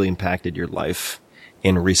positively impacted your life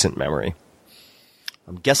in recent memory?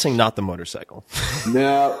 I'm guessing not the motorcycle.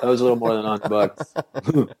 No, that was a little more than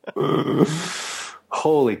 $100.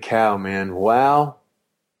 Holy cow, man. Wow.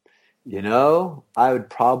 I would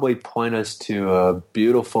probably point us to a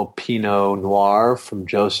beautiful Pinot Noir from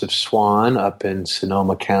Joseph Swan up in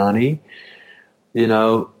Sonoma County.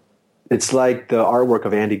 It's like the artwork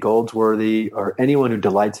of Andy Goldsworthy or anyone who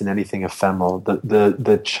delights in anything ephemeral.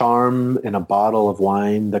 The charm in a bottle of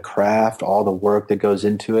wine, the craft, all the work that goes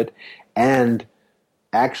into it, and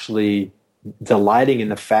actually delighting in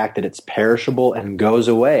the fact that it's perishable and goes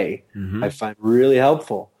away, I find really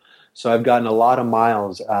helpful. So I've gotten a lot of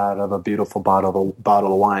miles out of a beautiful bottle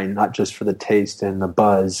of wine, not just for the taste and the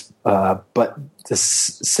buzz, but the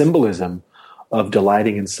symbolism of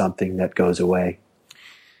delighting in something that goes away.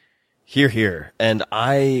 Hear, hear. And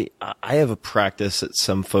I have a practice that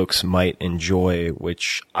some folks might enjoy,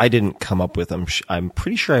 which I didn't come up with. I'm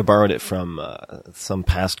pretty sure I borrowed it from some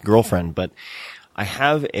past girlfriend, but I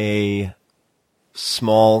have a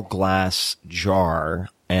small glass jar,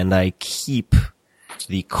 and I keep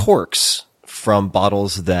the corks from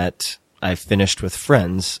bottles that I finished with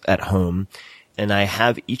friends at home, and I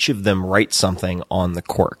have each of them write something on the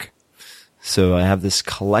cork. So I have this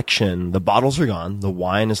collection. The bottles are gone. The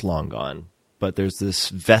wine is long gone, but there's this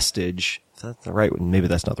vestige. Is that the right? Maybe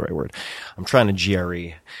that's not the right word. I'm trying to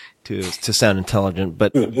GRE to sound intelligent,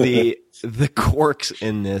 but the corks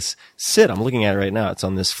in this sit. I'm looking at it right now. It's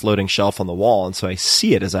on this floating shelf on the wall, and so I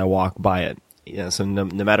see it as I walk by it. So no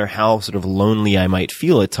matter how sort of lonely I might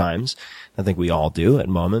feel at times, I think we all do at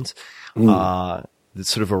moments, it's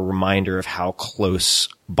sort of a reminder of how close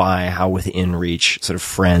by, how within reach sort of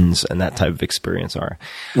friends and that type of experience are.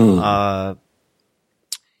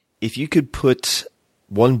 If you could put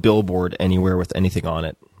one billboard anywhere with anything on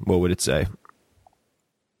it, what would it say?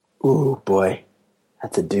 Ooh, boy,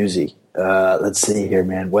 that's a doozy. Let's see here,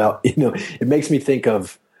 man. Well, it makes me think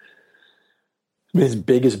of as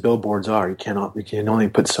big as billboards are. You can only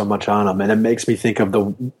put so much on them, and it makes me think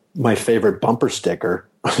of my favorite bumper sticker.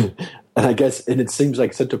 And I guess, and it seems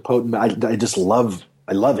like such a potent. I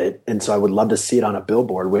love it, and so I would love to see it on a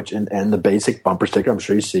billboard. And the basic bumper sticker, I'm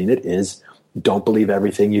sure you've seen it, is "Don't believe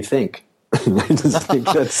everything you think." I just think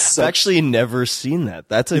that's I've actually never seen that.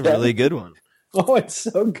 That's a really good one. Oh, it's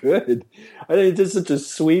so good. I think it's just such a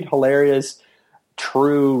sweet, hilarious,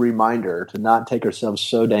 true reminder to not take ourselves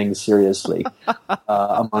so dang seriously.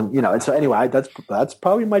 So anyway, that's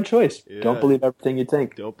probably my choice. Yeah. Don't believe everything you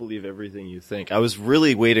think. Don't believe everything you think. I was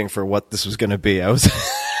really waiting for what this was going to be. I was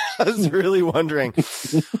I was really wondering.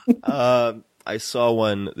 I saw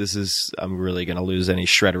one. I'm really going to lose any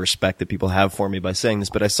shred of respect that people have for me by saying this,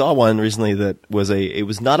 but I saw one recently that it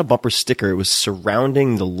was not a bumper sticker. It was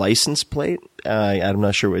surrounding the license plate. I'm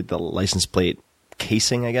not sure what the license plate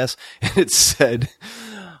casing, I guess. And it said,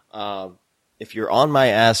 if you're on my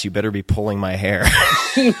ass, you better be pulling my hair.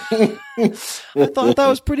 I thought that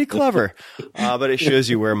was pretty clever. But it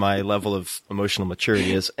shows you where my level of emotional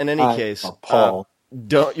maturity is. In any case, Paul.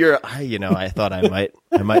 I thought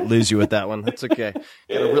I might lose you with that one. That's okay.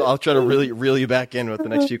 I'll try to really reel you back in with the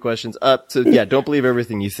next few questions. Don't believe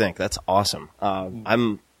everything you think. That's awesome.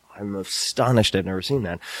 I'm astonished I've never seen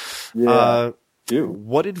that. Yeah.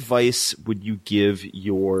 What advice would you give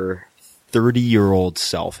your 30-year-old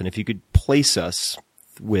self? And if you could place us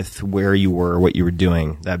with where you were, what you were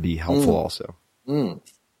doing, that'd be helpful also. Ooh,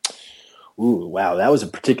 wow. That was a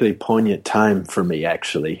particularly poignant time for me,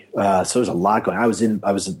 actually. So there's a lot going on.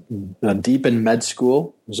 I was deep in med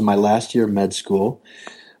school. It was my last year of med school.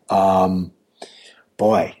 I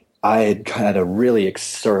had a really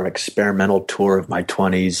sort of experimental tour of my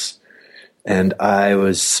 20s, and I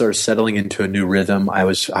was sort of settling into a new rhythm.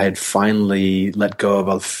 I had finally let go of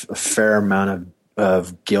a fair amount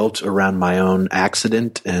of guilt around my own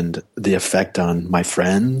accident and the effect on my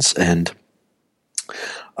friends. And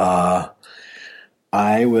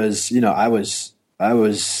I was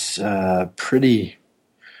pretty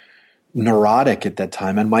neurotic at that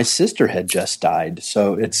time, and my sister had just died.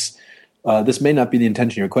 So this may not be the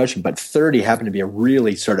intention of your question, but 30 happened to be a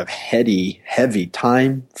really sort of heavy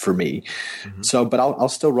time for me. Mm-hmm. So, but I'll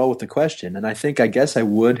still roll with the question, and I guess I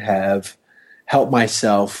would have helped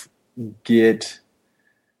myself get.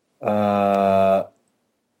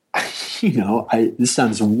 This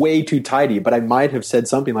sounds way too tidy, but I might have said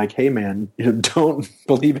something like, "Hey, man, don't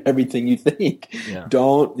believe everything you think. Yeah.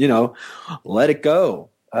 Don't, let it go.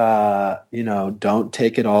 Don't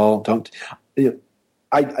take it all. Don't."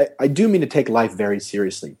 I do mean to take life very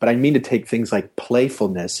seriously, but I mean to take things like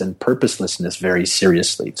playfulness and purposelessness very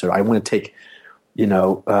seriously. So I want to take,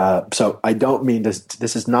 so I don't mean this.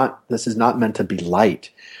 This is not meant to be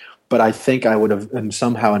light, but I think I would have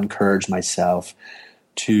somehow encouraged myself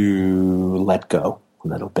to let go a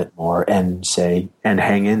little bit more and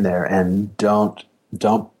hang in there, and don't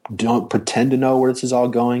pretend to know where this is all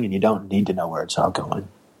going, and you don't need to know where it's all going.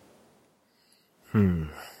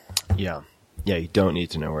 Yeah, you don't need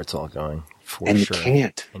to know where it's all going, and sure.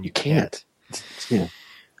 You can't. Yeah.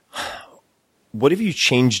 What have you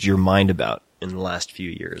changed your mind about in the last few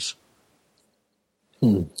years?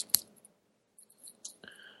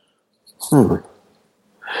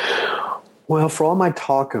 Well, for all my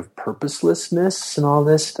talk of purposelessness and all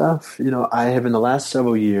this stuff, I have in the last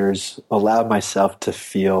several years allowed myself to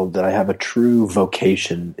feel that I have a true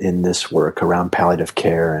vocation in this work around palliative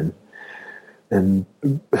care and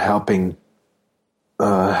helping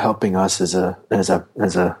us as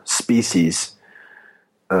a species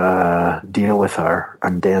deal with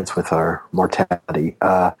and dance with our mortality.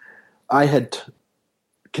 I had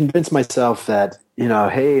convinced myself that,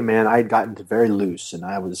 hey, man, I'd gotten very loose and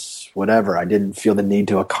I was whatever. I didn't feel the need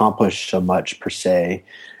to accomplish so much per se.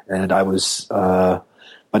 And I was, but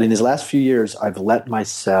in these last few years, I've let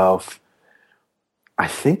myself, I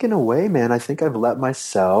think in a way, man, I've let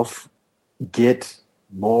myself get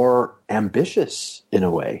more ambitious in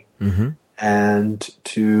a way, and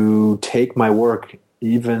to take my work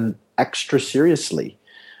even extra seriously,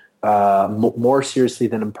 more seriously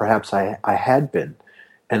than perhaps I had been.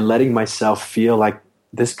 And letting myself feel like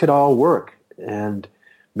this could all work, and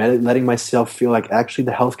letting myself feel like actually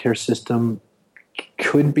the healthcare system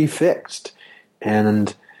could be fixed.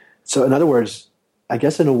 And so, in other words, I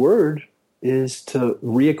guess in a word, is to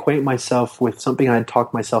reacquaint myself with something I had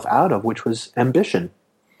talked myself out of, which was ambition.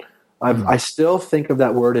 I still think of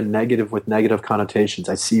that word with negative connotations.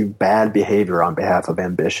 I see bad behavior on behalf of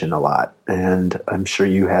ambition a lot, and I'm sure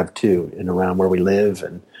you have too, in around where we live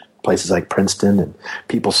and places like Princeton, and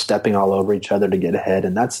people stepping all over each other to get ahead.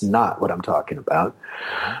 And that's not what I'm talking about.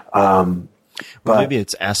 But maybe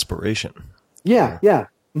it's aspiration. Yeah. Yeah.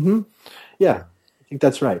 Mm-hmm. Yeah. I think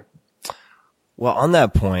that's right. Well, on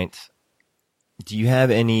that point, do you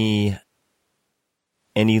have any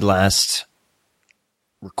last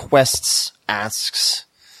requests, asks,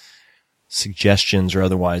 suggestions, or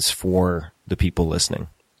otherwise for the people listening?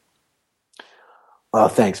 Oh,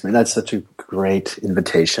 thanks, man. That's such a great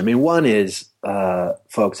invitation. I mean, one is,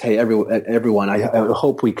 folks, hey, everyone, I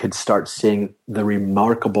hope we could start seeing the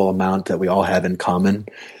remarkable amount that we all have in common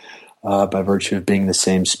by virtue of being the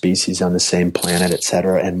same species on the same planet, et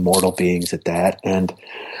cetera, and mortal beings at that. And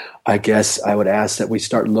I guess I would ask that we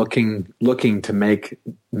start looking to make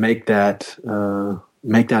that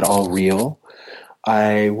all real.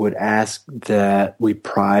 I would ask that we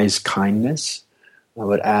prize kindness. I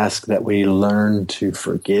would ask that we learn to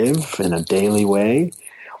forgive in a daily way.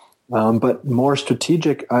 But more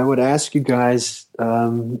strategic, I would ask you guys,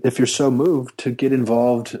 if you're so moved, to get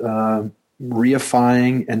involved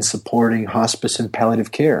reifying and supporting hospice and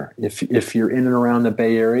palliative care. If you're in and around the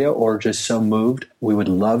Bay Area or just so moved, we would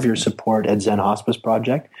love your support at Zen Hospice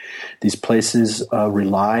Project. These places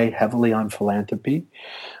rely heavily on philanthropy.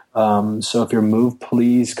 So if you're moved,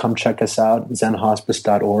 please come check us out,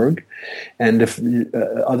 zenhospice.org. And if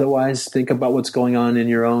otherwise, think about what's going on in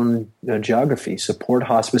your own geography. Support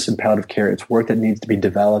hospice and palliative care. It's work that needs to be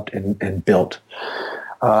developed and built.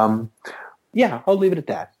 Yeah, I'll leave it at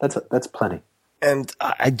that. That's plenty. And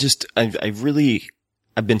I've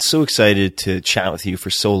been so excited to chat with you for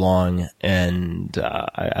so long, and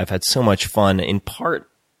I've had so much fun, in part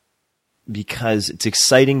because it's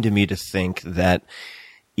exciting to me to think that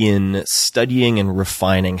in studying and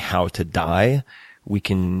refining how to die, we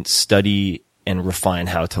can study and refine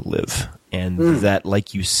how to live. And that,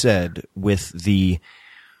 like you said, with the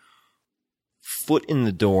foot in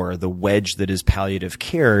the door, the wedge that is palliative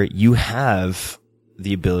care, you have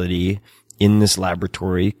the ability in this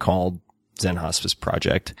laboratory called Zen Hospice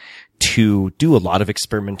Project to do a lot of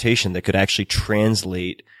experimentation that could actually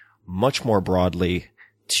translate much more broadly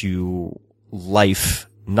to life,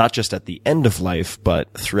 not just at the end of life,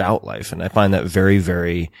 but throughout life. And I find that very,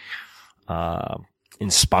 very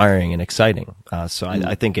inspiring and exciting. So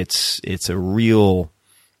I think it's a real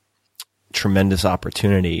tremendous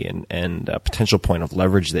opportunity and a potential point of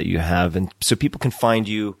leverage that you have. And so people can find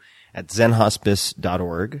you at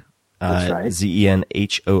zenhospice.org. That's right.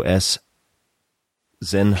 ZENHOS,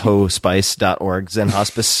 zenhospice.org,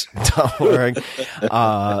 zenhospice.org.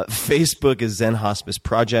 Facebook is Zen Hospice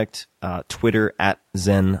Project, Twitter at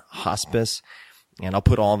Zen Hospice. And I'll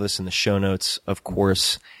put all this in the show notes, of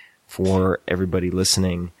course, for everybody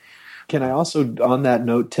listening. Can I also, on that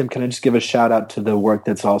note, Tim, can I just give a shout out to the work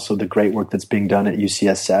that's also the great work that's being done at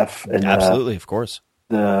UCSF? And, absolutely, of course.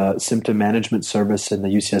 The symptom management service in the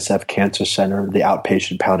UCSF Cancer Center, the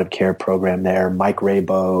outpatient palliative care program there, Mike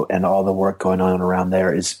Rabo, and all the work going on around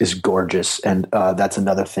there is gorgeous. And that's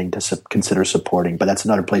another thing to consider supporting. But that's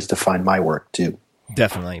another place to find my work, too.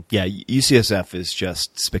 Definitely. Yeah, UCSF is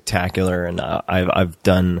just spectacular. And I've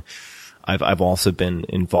also been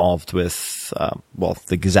involved with,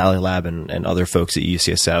 the Ghazali Lab and other folks at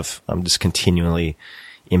UCSF. I'm just continually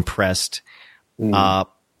impressed.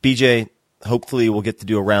 BJ, hopefully we'll get to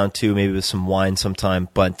do a round two, maybe with some wine sometime.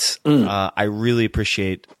 But I really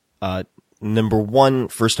appreciate, number one,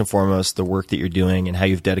 first and foremost, the work that you're doing and how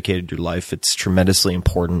you've dedicated your life. It's tremendously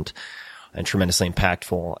important and tremendously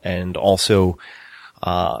impactful. And also,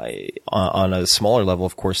 on a smaller level,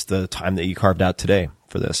 of course, the time that you carved out today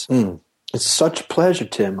for this. It's such a pleasure,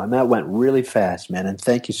 Tim. And that went really fast, man. And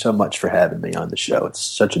thank you so much for having me on the show. It's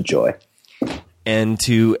such a joy. And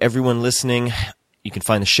to everyone listening, you can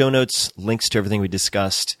find the show notes, links to everything we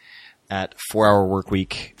discussed at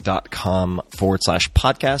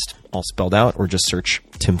 4hourworkweek.com/podcast, all spelled out, or just search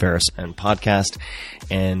Tim Ferriss and podcast.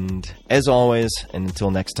 And as always, and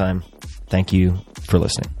until next time, thank you for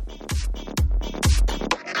listening.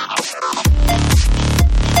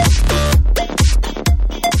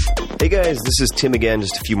 Hey guys, this is Tim again.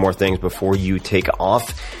 Just a few more things before you take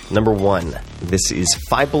off. Number one, this is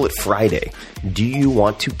 5 Bullet Friday. Do you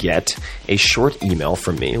want to get a short email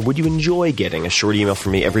from me? Would you enjoy getting a short email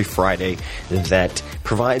from me every Friday that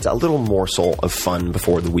provides a little morsel of fun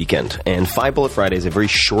before the weekend? And 5 Bullet Friday is a very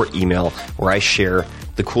short email where I share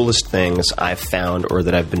the coolest things I've found or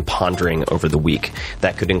that I've been pondering over the week.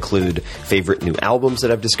 That could include favorite new albums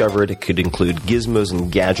that I've discovered. It could include gizmos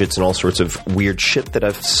and gadgets and all sorts of weird shit that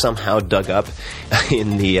I've somehow dug up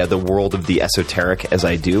in the world of the esoteric as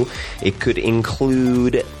I do. It could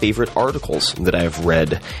include favorite articles that I've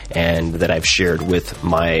read and that I've shared with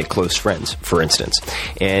my close friends, for instance.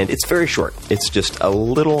 And it's very short. It's just a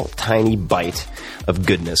little tiny bite of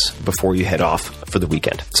goodness before you head off for the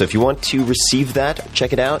weekend. So if you want to receive that,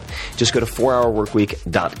 check it out. Just go to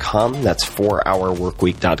 4hourworkweek.com. That's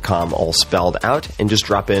 4hourworkweek.com, all spelled out, and just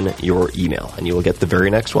drop in your email, and you will get the very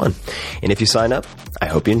next one. And if you sign up, I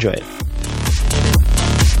hope you enjoy it.